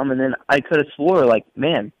gap on him, and then I could have swore, like,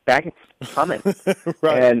 man, Baggett's coming.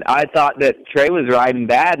 Right. And I thought that Trey was riding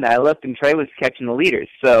bad, and I looked, and Trey was catching the leaders.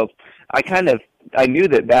 So I knew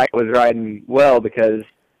that Baggett was riding well because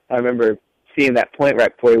I remember seeing that point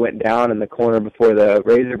right before he went down in the corner before the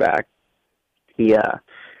Razorback. He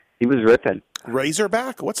was ripping.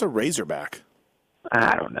 Razorback? What's a Razorback?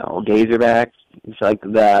 I don't know. Gazerback. It's like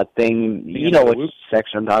the thing, you know which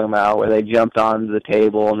section I'm talking about, where they jumped onto the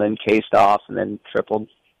table and then cased off and then tripled.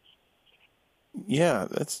 Yeah,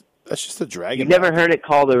 that's just a dragon. You've never heard it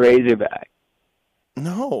called a Razorback?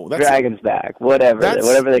 No, that's Dragon's back. Whatever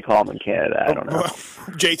they call them in Canada. I don't know.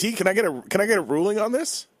 JT, can I get a ruling on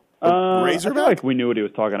this? Razorback? Razorback? I feel like we knew what he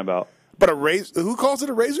was talking about. But who calls it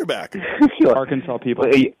a Razorback? Arkansas people.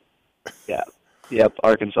 Yeah. Yep,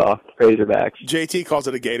 Arkansas Razorbacks. JT calls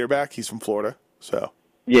it a Gatorback. He's from Florida, so.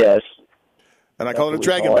 Yes. And I call it a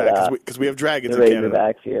Dragonback because we have dragons in Canada.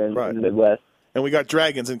 Razorbacks here in the Midwest. And we got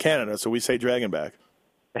dragons in Canada, so we say Dragonback.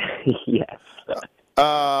 Yes.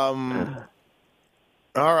 All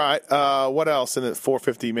right. What else in the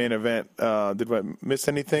 450 main event? Did I miss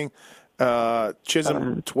anything?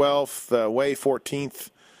 Chisholm 12th, Way 14th.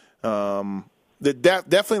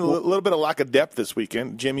 Definitely a little bit of lack of depth this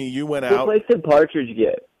weekend. Jimmy, you went out. What place did Partridge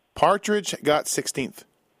get? Partridge got 16th.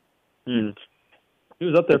 He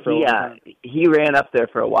was up there for a while. Yeah, he ran up there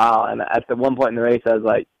for a while, and at the one point in the race, I was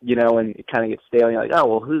like, you know, when it kind of gets stale, you're like, oh,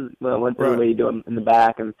 well, what's everybody doing in the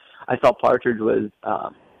back? And I saw Partridge was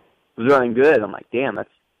running good. I'm like, damn, that's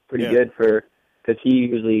pretty good because he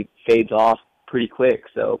usually fades off pretty quick,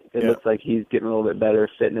 so it looks like he's getting a little bit better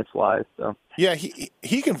fitness-wise. So yeah,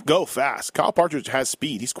 he can go fast. Kyle Partridge has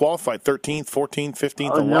speed. He's qualified 13th, 14th,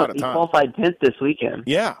 15th a lot of times. He qualified 10th this weekend.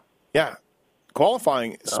 Yeah.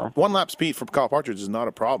 Qualifying one lap speed for Kyle Partridge is not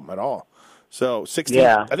a problem at all. So 16th.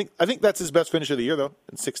 Yeah. I think that's his best finish of the year though,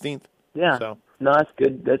 in 16th. Yeah. So. No, that's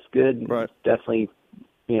good. That's good. Right. Definitely,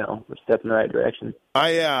 you know, a step in the right direction.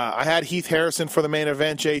 I had Heath Harrison for the main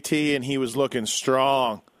event, JT, and he was looking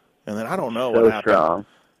strong. And then I don't know what happened. Strong.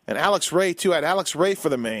 And Alex Ray too. I had Alex Ray for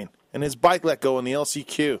the main, and his bike let go in the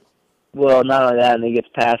LCQ. Well, not only that, and he gets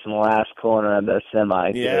past in the last corner of the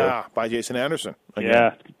semi. Yeah, by Jason Anderson. Again.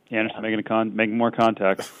 Yeah, Anderson making more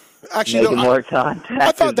contact. Actually, more contact.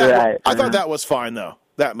 I thought that was fine though.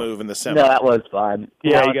 That move in the semi. No, that was fine.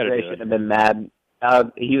 Yeah, Alex you got to Ray shouldn't have been mad.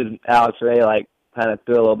 Alex Ray kind of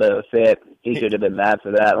threw a little bit of a fit. He should have been mad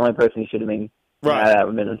for that. The only person he should have been. Right, that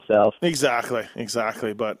would have been himself.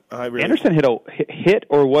 Exactly. But Anderson hit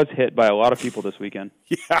or was hit by a lot of people this weekend.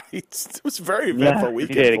 Yeah, it was a very eventful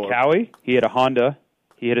weekend. He hit a Cowie. He hit a Honda.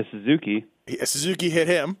 He hit a Suzuki. Suzuki hit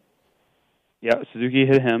him. Yeah, Suzuki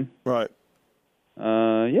hit him. Right.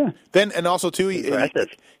 Yeah. Then and also too,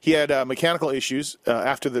 he had mechanical issues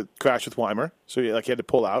after the crash with Weimer, so he had to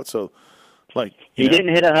pull out. So, he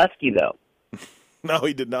didn't hit a Husky though. No,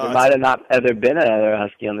 he did not. There might have not ever been another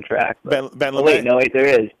Husky on the track. Ben LeMay. Wait, there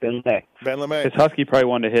is. Ben LeMay. His Husky probably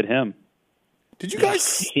wanted to hit him. Did you guys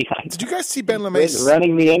see Ben LeMay's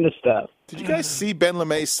running me into stuff? Did you guys see Ben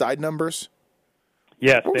LeMay's side numbers?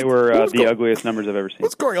 Yes, they were the ugliest numbers I've ever seen.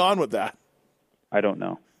 What's going on with that? I don't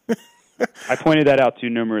know. I pointed that out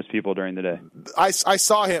to numerous people during the day. I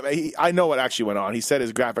saw him. I know what actually went on. He said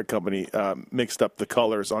his graphic company mixed up the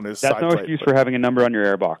colors on his side plate. That's no excuse for having a number on your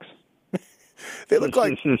airbox. They look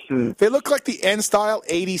like the N style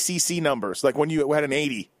 80cc numbers, like when you had an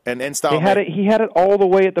 80 and N style. He had it all the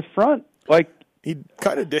way at the front, like he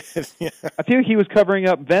kind of did. Yeah. I feel like he was covering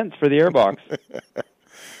up vents for the airbox.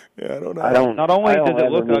 Yeah, I don't know. Not only does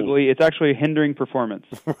it look ugly, it's actually hindering performance.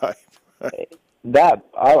 Right. That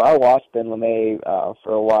I watched Ben LeMay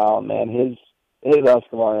for a while, man. His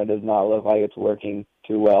Husqvarna does not look like it's working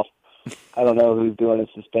too well. I don't know who's doing his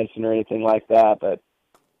suspension or anything like that, but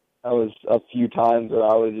that was a few times where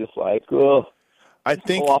I was just like, "Oh,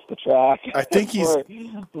 pull off the track." I think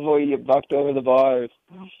before you get bucked over the bars.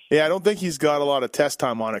 Yeah, I don't think he's got a lot of test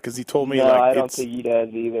time on it because he told me. No, I don't think he does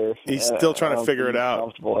either. He's still trying to figure it out.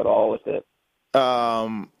 Comfortable at all with it.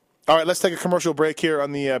 All right, let's take a commercial break here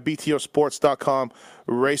on the BTOsports.com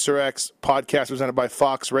RacerX podcast presented by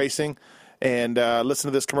Fox Racing. And listen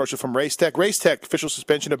to this commercial from Racetech. Racetech, official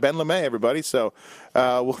suspension of Ben LeMay, everybody. So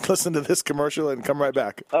we'll listen to this commercial and come right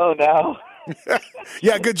back. Oh, no.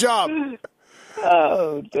 Yeah, good job.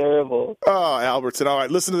 Oh, terrible. Oh, Albertson. All right,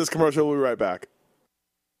 listen to this commercial. We'll be right back.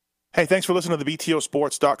 Hey, thanks for listening to the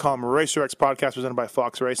BTOsports.com RacerX podcast presented by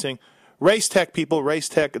Fox Racing. Racetech, people,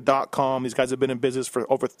 racetech.com. These guys have been in business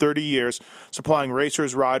for over 30 years, supplying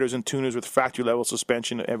racers, riders, and tuners with factory-level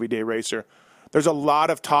suspension to everyday racer. There's a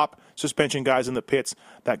lot of top suspension guys in the pits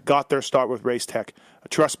that got their start with Racetech.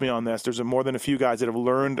 Trust me on this. There's more than a few guys that have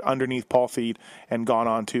learned underneath Paul Feed and gone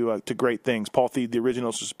on to great things. Paul Feed, the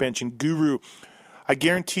original suspension guru. I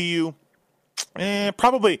guarantee you,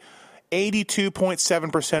 probably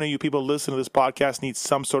 82.7% of you people listening to this podcast need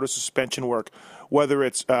some sort of suspension work, whether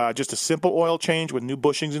it's just a simple oil change with new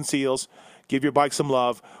bushings and seals, give your bike some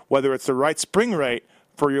love, whether it's the right spring rate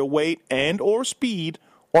for your weight and or speed,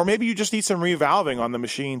 or maybe you just need some revalving on the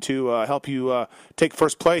machine to help you take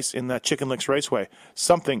first place in that Chicken Licks Raceway.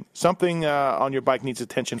 Something on your bike needs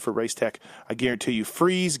attention for Racetech. I guarantee you.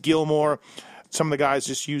 Freeze, Gilmore, some of the guys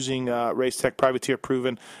just using Racetech Privateer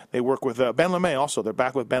Proven. They work with Ben LeMay also. They're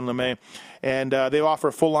back with Ben LeMay. And they offer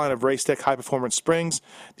a full line of Racetech high-performance springs.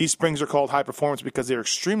 These springs are called high performance because they're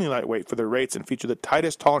extremely lightweight for their rates and feature the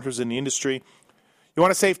tightest tolerances in the industry. You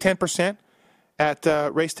want to save 10% at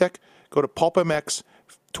Racetech? Go to PulpMX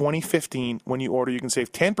 2015. When you order, you can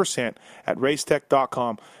save 10% at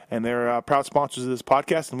racetech.com. And they're proud sponsors of this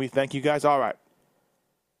podcast, and we thank you guys. All right,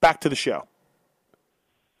 back to the show.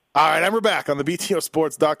 All right, and we're back on the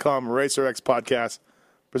BTOsports.com RacerX podcast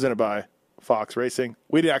presented by Fox Racing.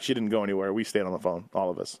 We actually didn't go anywhere. We stayed on the phone, all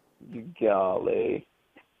of us. Golly.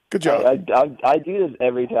 Good job. I do this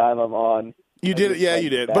every time I'm on. You did it, yeah, you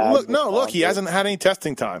did. But look, he hasn't had any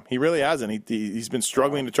testing time. He really hasn't. He's been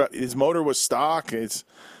struggling to try. His motor was stock.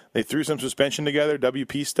 They threw some suspension together,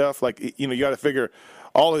 WP stuff. Like, you got to figure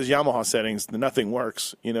all his Yamaha settings, nothing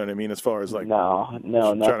works. You know what I mean? As far as like no,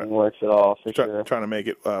 nothing works at all. Sure. Trying to make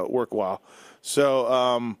it work well. So,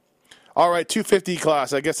 all right, 250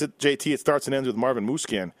 class. I guess at JT it starts and ends with Marvin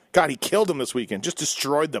Musquin. God, he killed him this weekend. Just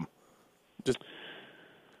destroyed them.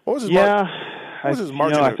 What was his margin? What was his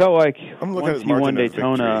margin? I felt like I'm looking once at his margin he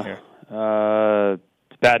won Daytona,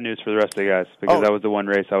 it's bad news for the rest of the guys because that was the one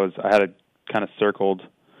race I had it kind of circled.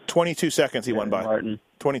 22 seconds he won by. Martin.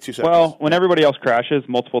 22 seconds. Well, when everybody else crashes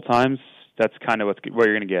multiple times, that's kind of what you're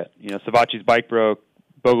going to get. Savacci's bike broke,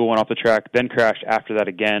 Bogle went off the track, then crashed after that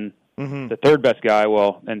again. Mm-hmm. The third best guy,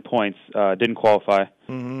 in points, didn't qualify.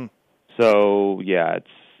 Mm-hmm. So, yeah, it's,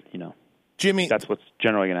 Jimmy, that's what's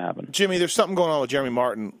generally going to happen. Jimmy, there's something going on with Jeremy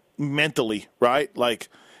Martin mentally, right? Like,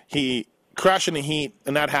 he crashed in the heat,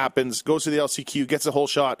 and that happens, goes to the LCQ, gets a whole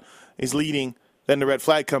shot, is leading, then the red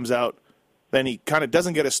flag comes out, then he kind of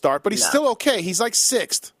doesn't get a start, but he's still okay. He's like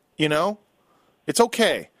sixth, It's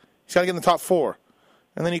okay. He's got to get in the top four.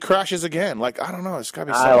 And then he crashes again. Like, I don't know. It's got to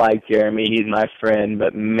be something. I like Jeremy. He's my friend.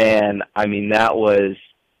 But, man, I mean, that was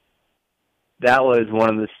one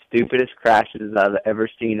of the stupidest crashes I've ever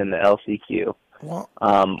seen in the LCQ. Well,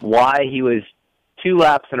 why he was 2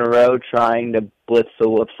 laps in a row trying to blitz the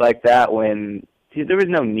whoops like that when there was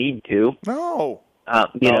no need to. No.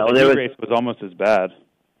 The race was almost as bad.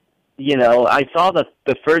 I saw the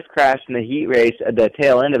first crash in the heat race at the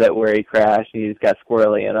tail end of it where he crashed and he just got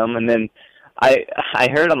squirrely in him. And then I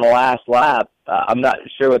heard on the last lap, I'm not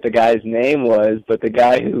sure what the guy's name was, but the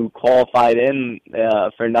guy who qualified in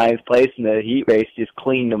for 9th place in the heat race just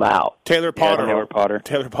cleaned him out. Taylor Potter.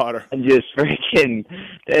 Taylor Potter. And just freaking,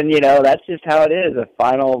 and that's just how it is. A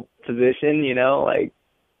final position,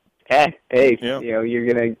 hey, you're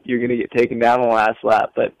gonna get taken down on the last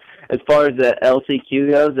lap. But as far as the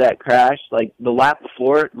LCQ goes, that crash, like the lap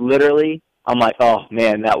before, literally, I'm like, oh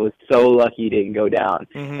man, that was so lucky he didn't go down.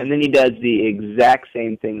 Mm-hmm. And then he does the exact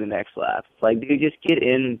same thing the next lap. It's like, dude, just get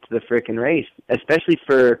into the frickin' race, especially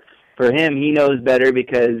for for him, he knows better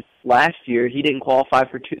because last year he didn't qualify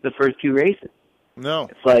for the first 2 races. No.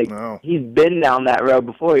 It's like he's been down that road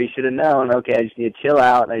before. He should have known, okay, I just need to chill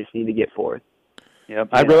out and I just need to get fourth. Yep.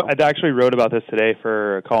 I actually wrote about this today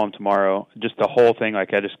for a column tomorrow. Just the whole thing,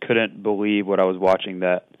 like I just couldn't believe what I was watching,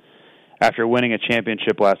 that after winning a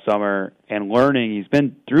championship last summer and learning, he's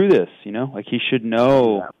been through this, like he should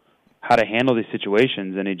know how to handle these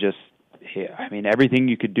situations, and everything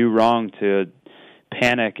you could do wrong to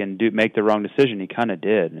panic and make the wrong decision, he kind of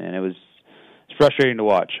did, and it's frustrating to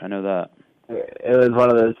watch. I know that. It was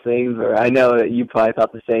one of those things where I know that you probably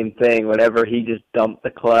thought the same thing. Whenever he just dumped the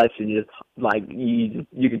clutch and just like you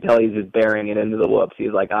could tell he's just bearing it into the whoops. He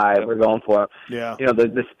was like, "All right, we're going for it." Yeah.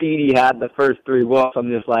 The speed he had the first 3 whoops, I'm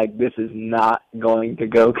just like, this is not going to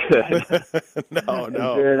go good. No.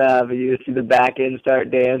 Sure enough, you see the back end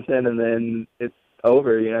start dancing, and then it's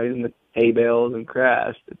over. He's in the hay bales and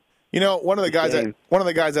crashed. One of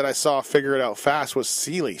the guys that I saw figure it out fast was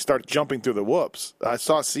Seeley. Start jumping through the whoops. I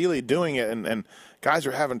saw Seeley doing it, and guys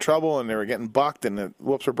were having trouble, and they were getting bucked, and the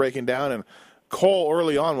whoops were breaking down. And Cole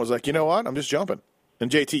early on was like, you know what? I'm just jumping. And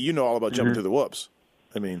JT, you know all about jumping through the whoops.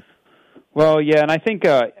 Well, yeah, and I think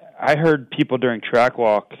I heard people during track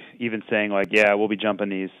walk even saying like, yeah, we'll be jumping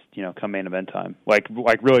these, come main event time, like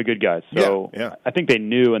really good guys. So yeah. I think they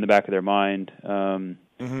knew in the back of their mind.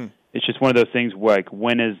 It's just one of those things like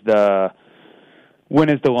when is the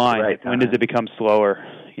line? Right, when does it become slower?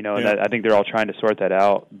 And I think they're all trying to sort that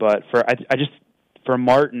out. But for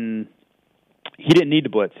Martin, he didn't need to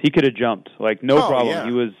blitz. He could have jumped, no problem. Yeah.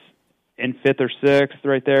 He was in 5th or 6th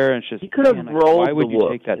right there, and it's just he could have rolled. Why would the you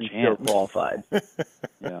take that and chance? Still qualified.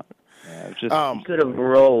 Yeah, it's just he could have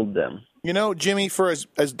rolled them. Jimmy, for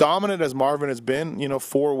as dominant as Marvin has been,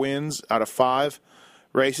 4 wins out of 5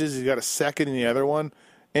 races. He's got a second in the other one,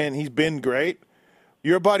 and he's been great.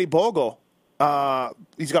 Your buddy Bogle,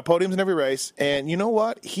 he's got podiums in every race, and you know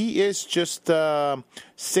what? He is just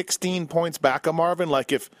 16 points back of Marvin.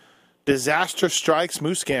 Like if disaster strikes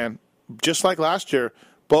Muscan, just like last year,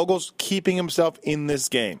 Bogle's keeping himself in this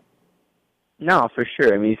game. No, for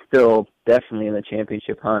sure. He's still definitely in the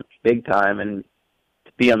championship hunt big time, and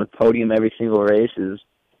to be on the podium every single race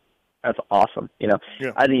that's awesome. Yeah.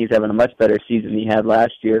 I think he's having a much better season than he had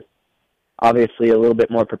last year. Obviously a little bit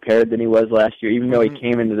more prepared than he was last year, even though he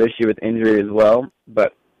came into this year with injury as well.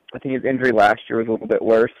 But I think his injury last year was a little bit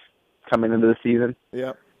worse coming into the season.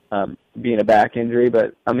 Yeah. Being a back injury.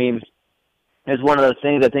 But, it's one of those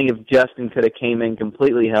things. I think if Justin could have came in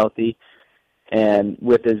completely healthy and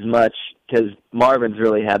with as much, because Marvin's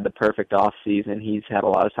really had the perfect off season. He's had a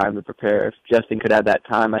lot of time to prepare. If Justin could have that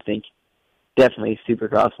time, I think definitely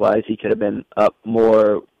Supercross-wise, he could have been up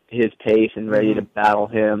more his pace and ready to battle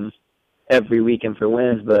him every weekend for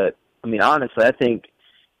wins. But, honestly, I think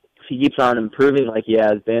if he keeps on improving like he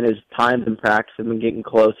has been, his times in practice have been getting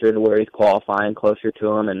closer to where he's qualifying, closer to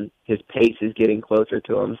him, and his pace is getting closer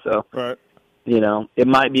to him. So, right. It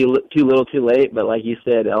might be too little too late, but like you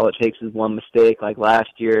said, all it takes is one mistake. Like last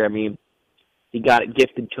year, he got it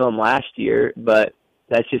gifted to him last year, but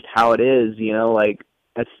that's just how it is,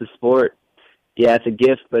 that's the sport. Yeah, it's a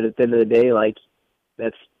gift, but at the end of the day,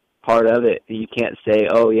 that's part of it. You can't say,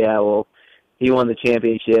 oh, yeah, well, he won the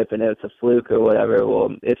championship and it's a fluke or whatever.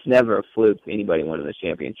 Well, it's never a fluke anybody winning the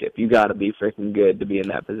championship. You got to be freaking good to be in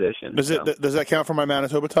that position. Does that count for my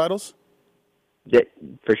Manitoba titles? Yeah,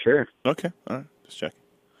 for sure. Okay, all right, just checking.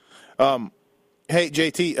 Hey,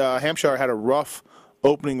 JT, Hampshire had a rough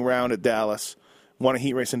opening round at Dallas, won a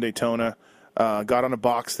heat race in Daytona, got on a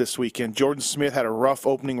box this weekend. Jordan Smith had a rough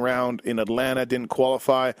opening round in Atlanta, didn't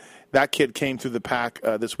qualify. That kid came through the pack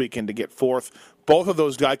this weekend to get 4th. Both of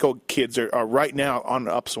those Geico kids are right now on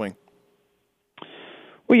the upswing.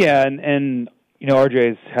 Well, yeah, and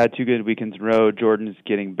RJ's had 2 good weekends in a row. Jordan's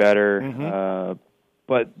getting better.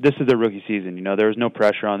 But this is their rookie season. There was no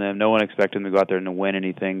pressure on them. No one expected them to go out there and win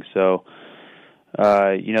anything. So,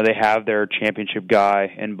 they have their championship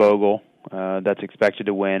guy in Bogle that's expected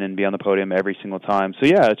to win and be on the podium every single time. So,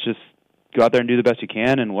 yeah, it's just go out there and do the best you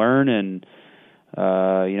can and learn. And,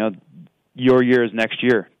 your year is next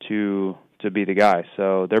year to be the guy.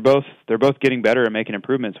 So they're both getting better and making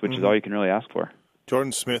improvements, which is all you can really ask for.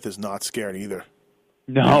 Jordan Smith is not scared either.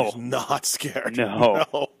 No. He's not scared. No.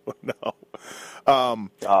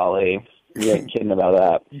 Golly. You ain't kidding about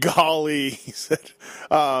that. Golly. He said.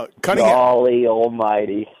 Cunningham. Golly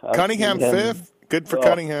almighty. Cunningham 5th. Good for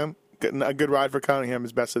Cunningham. A good ride for Cunningham.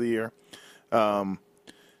 His best of the year.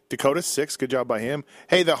 Dakota 6th. Good job by him.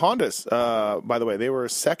 Hey, the Hondas, by the way, they were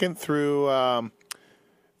 2nd through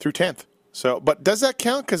 10th. So, but does that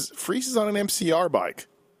count? Because Freese is on an MCR bike.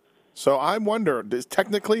 So I wonder, does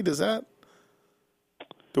that?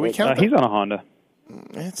 Do we count? He's on a Honda.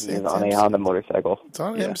 He's on a Honda motorcycle. It's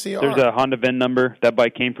on an MCR. There's a Honda VIN number. That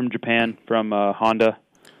bike came from Japan, from Honda.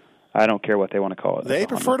 I don't care what they want to call it. They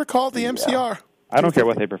prefer to call it the MCR. I don't care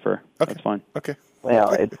what they prefer. Okay. That's fine. Okay.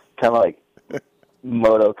 Well, it's kind of like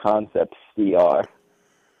Moto Concept CR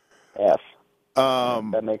F.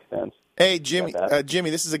 That makes sense. Hey, Jimmy. Jimmy,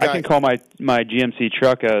 this is a guy. I can call my GMC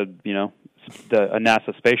truck a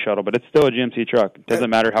NASA space shuttle, but it's still a GMC truck. It doesn't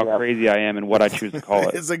matter how crazy I am and what I choose to call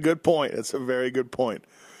it. It's a good point. It's a very good point.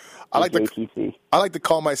 I like to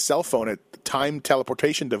call my cell phone a time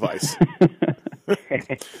teleportation device.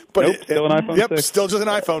 But nope, still an iPhone 6. Still just an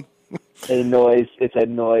iPhone. It's a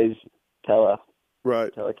noise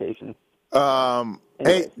telecation.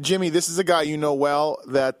 Hey, Jimmy, this is a guy you know well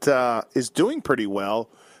that is doing pretty well.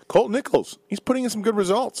 Colt Nichols. He's putting in some good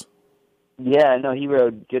results. Yeah, no, he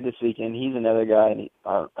rode good this weekend. He's another guy, and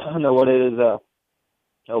I don't know what it is,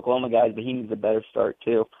 Oklahoma guys, but he needs a better start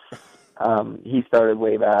too. He started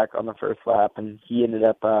way back on the first lap, and he ended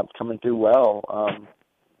up coming through well.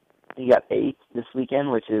 He got 8th this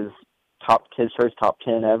weekend, which is his first top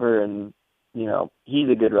 10 ever, and he's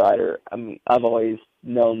a good rider. I mean, I've always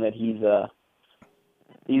known that he's going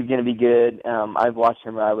to be good. I've watched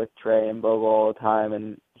him ride with Trey and Bogle all the time,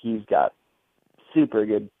 and he's got super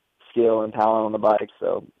good skill and talent on the bike.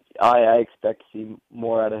 So I expect to see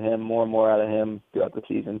more and more out of him throughout the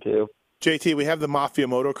season too. JT, we have the Mafia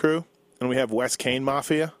Moto Crew, and we have West Kane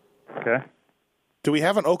Mafia. Okay. Do we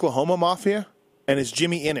have an Oklahoma Mafia? And is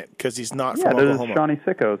Jimmy in it? Because he's not from Oklahoma. Oklahoma. Yeah,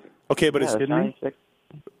 there's Shawnee Sickos. Okay, but it's Shawnee Sick.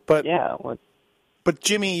 But yeah, but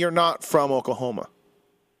Jimmy, you're not from Oklahoma.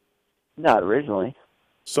 Not originally.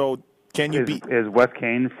 So can you be? Is West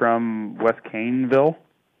Kane from West Caneville?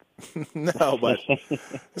 No, but I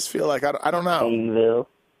just feel like I don't know.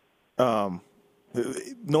 Caneville.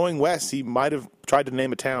 Knowing Wes, he might have tried to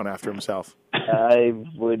name a town after himself. I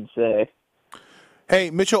would say. Hey,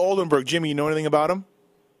 Mitchell Oldenburg, Jimmy, you know anything about him?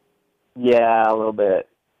 Yeah, a little bit.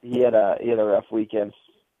 He had a rough weekend.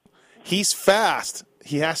 He's fast.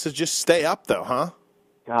 He has to just stay up, though, huh?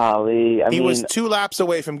 Golly, he was 2 laps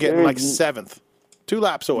away from getting 7th. 2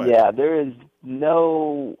 laps away. Yeah, there is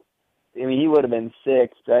no. I mean, he would have been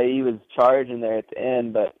 6th. Right? He was charging there at the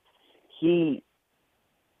end, but he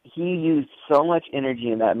used so much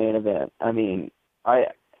energy in that main event. I mean,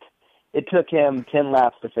 it took him 10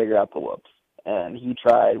 laps to figure out the whoops. And he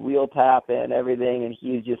tried wheel tap and everything, and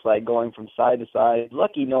he was just like going from side to side.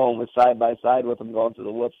 Lucky no one was side by side with him going through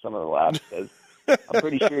the whoops some of the laps, because I'm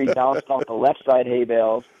pretty sure he bounced off the left side hay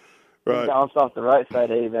bales, right. He bounced off the right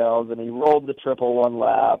side hay bales, and he rolled the triple one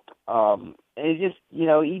lap. And he just,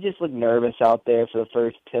 he just looked nervous out there for the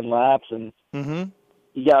first 10 laps, and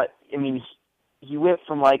he went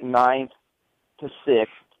from like 9th to 6th,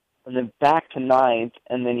 and then back to 9th,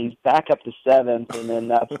 and then he's back up to 7th, and then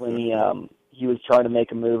that's when he was trying to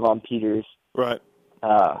make a move on Peters. Right.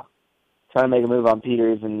 Trying to make a move on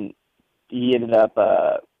Peters, and he ended up,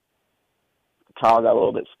 Kyle got a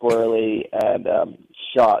little bit squirrely and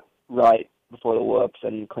shot right before the whoops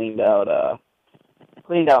and cleaned out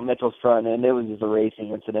Mitchell's front end. It was just a racing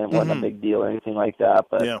incident. Wasn't a big deal or anything like that.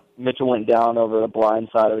 But Mitchell went down over the blind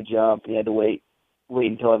side of a jump, and he had to wait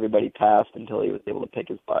until everybody passed until he was able to pick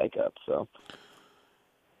his bike up. So,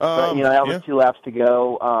 but, that was 2 laps to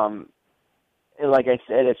go. Like I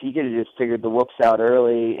said, if he could have just figured the whoops out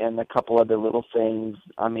early and a couple other little things,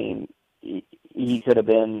 I mean, he could have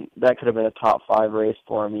been a top 5 race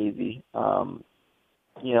for him easy. It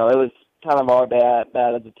was kind of our bad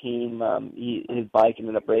as a team. His bike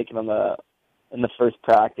ended up breaking in the first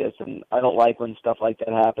practice, and I don't like when stuff like that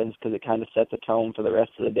happens because it kind of sets a tone for the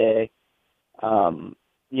rest of the day.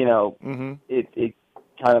 It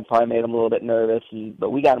kind of probably made him a little bit nervous, but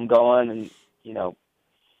we got him going, and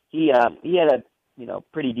he had a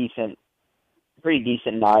pretty decent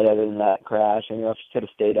night other than that crash. If he could have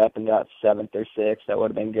stayed up and got 7th or 6th, that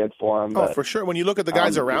would have been good for him. Oh, but, for sure. When you look at the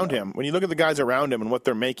guys around him, and what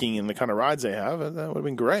they're making and the kind of rides they have, that would have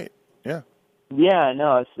been great. Yeah. Yeah,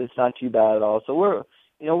 no, it's not too bad at all. So we're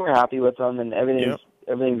happy with him, and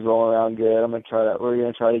everything's rolling around good. We're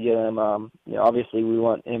gonna try to get him. Obviously we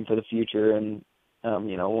want him for the future, and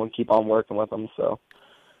we'll keep on working with him. So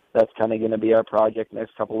that's kind of going to be our project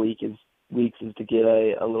next couple weeks is to get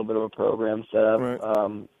a little bit of a program set up, right.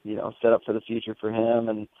 Set up for the future for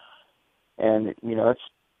him, and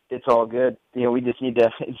it's all good. We just need to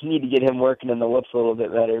get him working in the whoops a little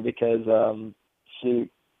bit better because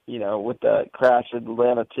with the crash at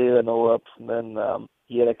Atlanta too and the whoops, and then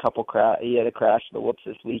he had a crash in the whoops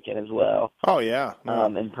this weekend as well. Oh yeah,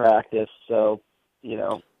 in practice. So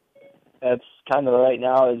That's kind of right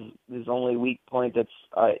now his only weak point.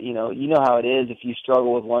 That's you know how it is. If you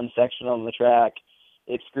struggle with one section on the track,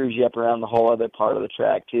 it screws you up around the whole other part of the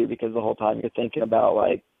track too, because the whole time you're thinking about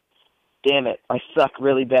like, damn it, I suck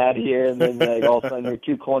really bad here, and then like, all of a sudden you're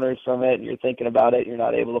 2 corners from it, and you're thinking about it, and you're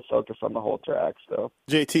not able to focus on the whole track. So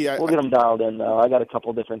JT, we'll get them dialed in though. I got a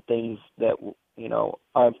couple different things that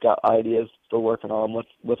I've got ideas still working on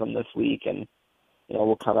with them this week, and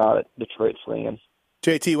we'll come out at Detroit swinging.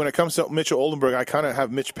 JT, when it comes to Mitchell Oldenburg, I kind of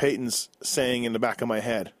have Mitch Payton's saying in the back of my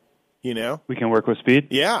head. We can work with speed.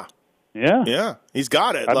 Yeah. He's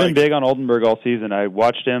got it. I've been big on Oldenburg all season. I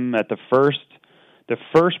watched him at the first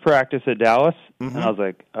practice at Dallas, and I was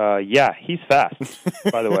like, yeah, he's fast,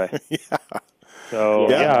 by the way.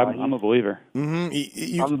 So, I'm a believer.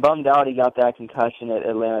 I'm bummed out he got that concussion at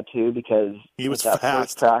Atlanta, too, because he was that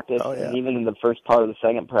fast. First practice, and even in the first part of the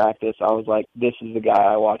second practice, I was like, this is the guy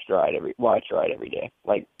I watch ride every day.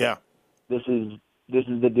 Like, this is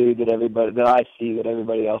the dude that I see that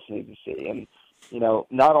everybody else needs to see. And,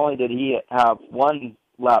 not only did he have one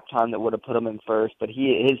lap time that would have put him in first, but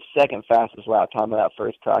his second fastest lap time of that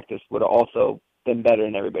first practice would have also been better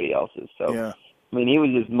than everybody else's. So, I mean, he was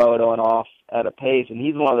just motoing off at a pace, and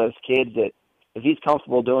he's one of those kids that if he's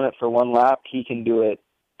comfortable doing it for one lap, he can do it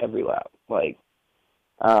every lap. Like,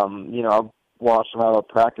 I've watched him out on a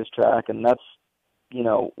practice track, and that's,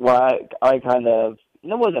 why I kind of,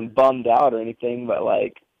 wasn't bummed out or anything, but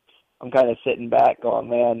like, I'm kind of sitting back going,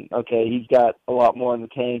 man, okay, he's got a lot more in the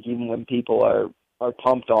tank, even when people are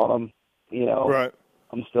pumped on him, Right.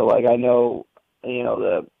 I'm still like, I know,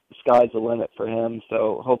 the sky's the limit for him,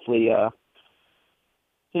 so hopefully,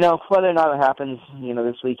 whether or not it happens,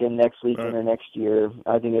 this weekend, next weekend, or next year,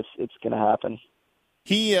 I think it's going to happen.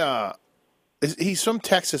 He's from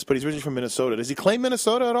Texas, but he's originally from Minnesota. Does he claim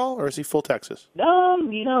Minnesota at all, or is he full Texas? No,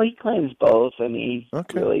 he claims both. I mean, he's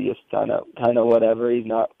really just kind of whatever. He's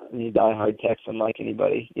not a diehard Texan like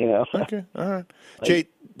anybody, Okay, all right. Like,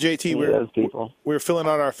 JT, we're filling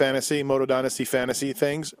out our fantasy, Moto Dynasty fantasy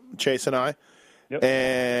things, Chase and I,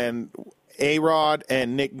 and A-Rod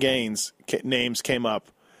and Nick Gaines names came up.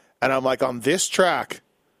 And I'm like, on this track,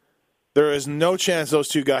 there is no chance those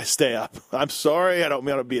two guys stay up. I'm sorry, I don't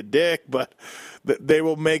mean to be a dick, but they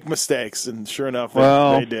will make mistakes. And sure enough,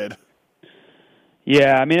 they did.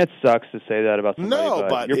 Yeah, I mean, it sucks to say that about somebody, No,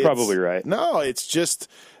 but you're probably right. No, it's just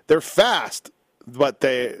they're fast, but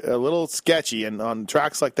they're a little sketchy. And on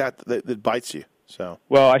tracks like that, it bites you. So.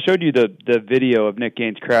 Well, I showed you the video of Nick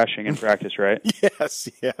Gaines crashing in practice, right? Yes.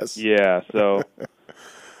 Yeah, so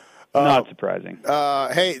not surprising.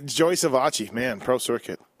 Hey, Joey Savacci, man, pro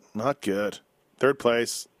circuit, not good. Third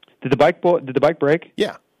place. Did the bike break?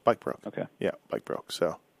 Yeah, bike broke. Okay. Yeah, bike broke.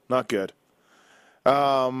 So not good.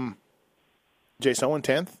 Jace Owen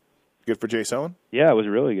 10th. Good for Jace Owen. Yeah, it was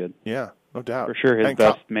really good. Yeah, no doubt. For sure, his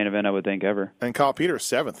best main event I would think ever. And Kyle Peters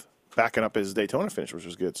 7th, backing up his Daytona finish, which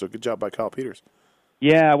was good. So good job by Kyle Peters.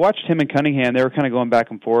 Yeah, I watched him and Cunningham. They were kind of going back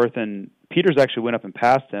and forth, and Peters actually went up and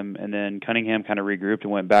passed him, and then Cunningham kind of regrouped and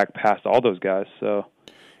went back past all those guys. So,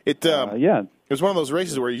 it was one of those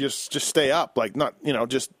races where you just stay up, like not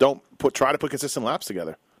just try to put consistent laps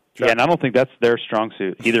together. Yeah, and I don't think that's their strong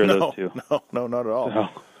suit either of those two. No, not at all.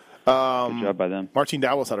 So, good job by them. Martin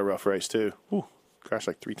Dowell's had a rough race too. Ooh, crashed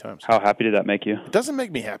like 3 times. How happy did that make you? It doesn't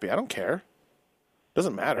make me happy. I don't care.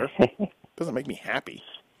 Doesn't matter. Doesn't make me happy.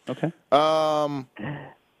 Okay. All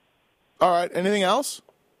right. Anything else?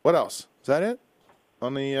 What else? Is that it?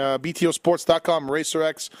 On the BTOsports.com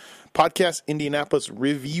RacerX podcast, Indianapolis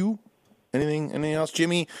review. Anything else?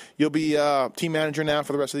 Jimmy, you'll be team manager now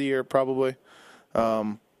for the rest of the year, probably.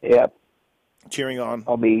 Yep. Cheering on.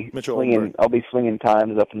 I'll be Mitchell swinging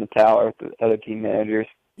times up in the tower with the other team managers.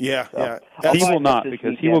 Yeah, so. yeah. He will not,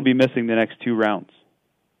 because he will be missing the next 2 rounds.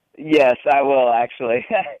 Yes, I will actually,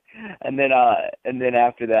 and then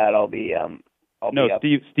after that, I'll be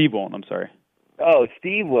Steve won't. I'm sorry. Oh,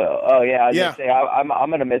 Steve will. Oh, yeah. I was gonna say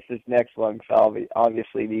I'm gonna miss this next one because I'll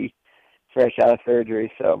obviously be fresh out of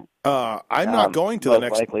surgery. So I'm not going to the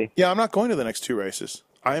next. Likely. Yeah, I'm not going to the next 2 races.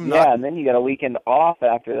 I'm not. Yeah, and then you got a weekend off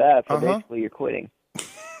after that. So basically, you're quitting.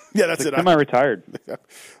 Yeah, that's it. Semi-retired.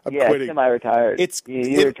 I'm quitting. Semi-retired.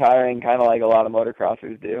 You're retiring kind of like a lot of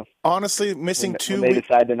motocrossers do. Honestly, missing 2 weeks. They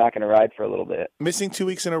decide they're not going to ride for a little bit. Missing 2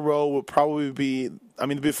 weeks in a row will probably be,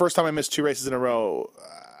 the first time I missed 2 races in a row,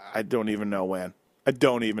 I don't even know when.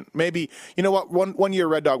 Maybe, you know what, one year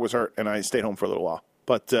Red Dog was hurt and I stayed home for a little while.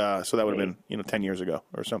 But, so that would have been, 10 years ago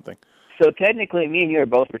or something. So technically, me and you are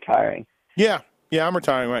both retiring. Yeah, I'm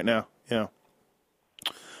retiring right now, yeah.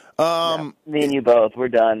 Me and you both, we're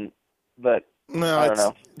done. But no, I don't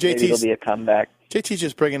know. Maybe it'll be a comeback. JT's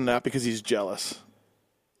just bringing it up because he's jealous.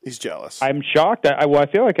 He's jealous. I'm shocked. I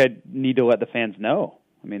feel like I need to let the fans know.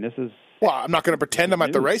 I mean, this is... Well, I'm not going to pretend I'm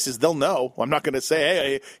at the races. They'll know. I'm not going to say,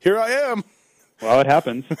 hey, here I am. Well, it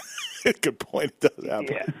happens. Good point.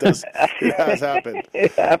 It does happen. Yeah. It has happened.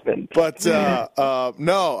 It happened. But,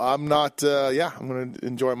 no, I'm not. I'm going to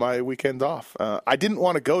enjoy my weekend off. I didn't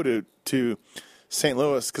want to go to St.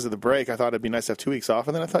 Louis because of the break. I thought it'd be nice to have 2 weeks off.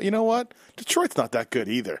 And then I thought, you know what? Detroit's not that good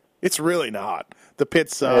either. It's really not. The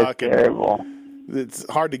pits suck. It's terrible. It's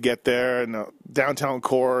hard to get there. And the downtown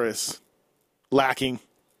core is lacking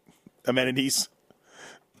amenities,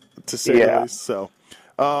 to say the least. So,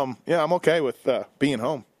 I'm okay with being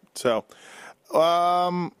home. So,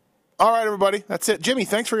 all right, everybody, that's it. Jimmy,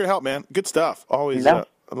 thanks for your help, man. Good stuff. Always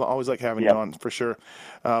like having you on, for sure.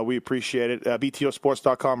 We appreciate it.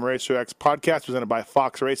 BTOsports.com RacerX podcast presented by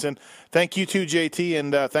Fox Racing. Thank you too, JT,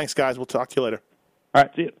 and thanks, guys. We'll talk to you later. All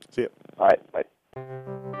right, see you. See you. All right, bye.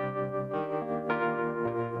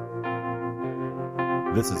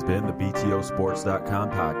 This has been the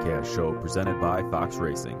BTOsports.com podcast show presented by Fox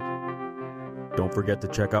Racing. Don't forget to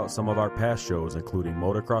check out some of our past shows, including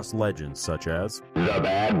motocross legends such as The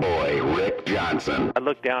Bad Boy, Rick Johnson. I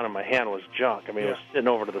looked down and my hand was junk. I mean, it was sitting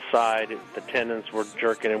over to the side. The tendons were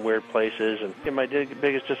jerking in weird places. And my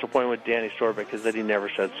biggest disappointment with Danny Sorbeck because that he never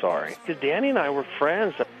said sorry. Because Danny and I were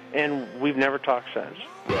friends, and we've never talked since.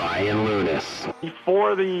 Brian Lunas.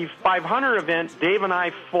 Before the 500 event, Dave and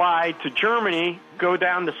I fly to Germany, go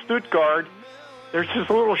down to Stuttgart. There's this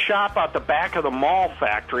little shop out the back of the mall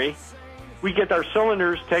factory. We get our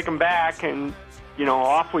cylinders, take them back, and,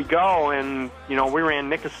 off we go. And, we ran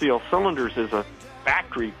Nicosil cylinders as a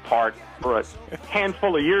factory part for a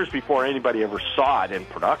handful of years before anybody ever saw it in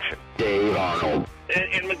production. Dave Arnold.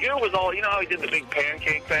 And McGill was all, how he did the big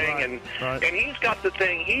pancake thing, and he's got the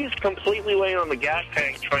thing, he's completely laying on the gas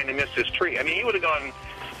tank trying to miss his tree. I mean, he would have gone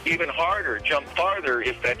even harder, jumped farther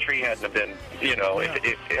if that tree hadn't have been, if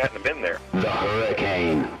it hadn't have been there. The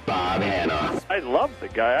Hurricane, Bob Hanna. I love the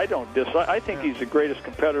guy. I don't dislike. I think he's the greatest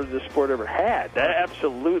competitor this sport ever had.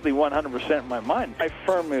 Absolutely 100% in my mind. I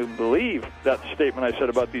firmly believe that statement I said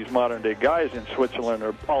about these modern-day guys in Switzerland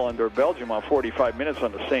or Holland or Belgium on 45 minutes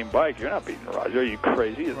on the same bike. You're not beating Roger. Are you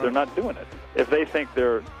crazy? They're not doing it. If they think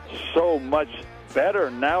they're so much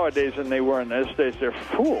better nowadays than they were in those days, they're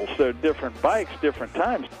fools. They're different bikes, different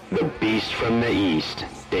times. The Beast from the East,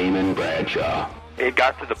 Damon Bradshaw. It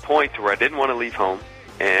got to the point where I didn't want to leave home,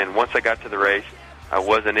 and once I got to the race, I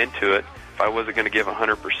wasn't into it. If I wasn't going to give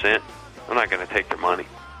 100%, I'm not going to take their money.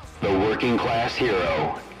 The working class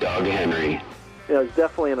hero, Doug Henry. It was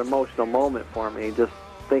definitely an emotional moment for me, just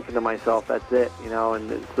thinking to myself, that's it,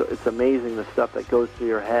 and it's amazing the stuff that goes through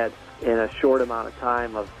your head in a short amount of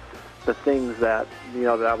time of the things that,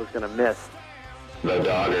 that I was going to miss. The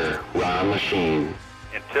Dogger, Ron Lachine.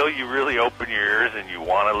 Until you really open your ears and you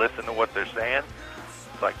want to listen to what they're saying,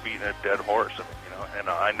 it's like beating a dead horse. And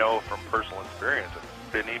I know from personal experience,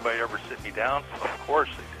 did anybody ever sit me down? Of course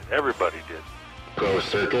they did. Everybody did. Pro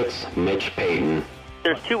Circuits, Mitch Payton.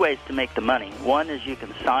 There's two ways to make the money. One is you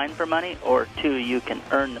can sign for money, or two, you can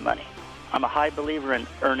earn the money. I'm a high believer in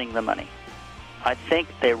earning the money. I think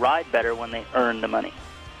they ride better when they earn the money.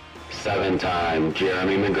 7-time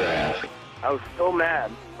Jeremy McGrath. I was so mad,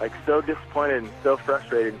 so disappointed and so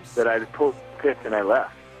frustrated that I pulled the pit and I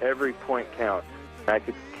left. Every point counts. I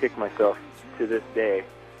could kick myself to this day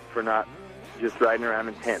for not just riding around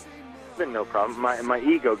in 10th. It's been no problem. My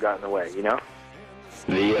ego got in the way,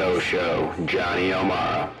 The O Show, Johnny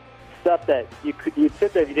O'Mara. Stuff that you'd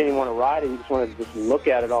sit there if you didn't want to ride it, you just wanted to just look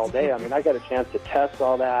at it all day. I mean, I got a chance to test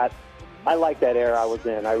all that. I like that era I was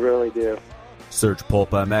in. I really do. Search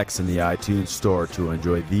Pulp MX in the iTunes store to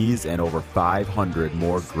enjoy these and over 500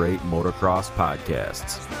 more great motocross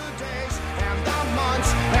podcasts. The days and the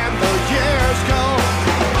months and the years.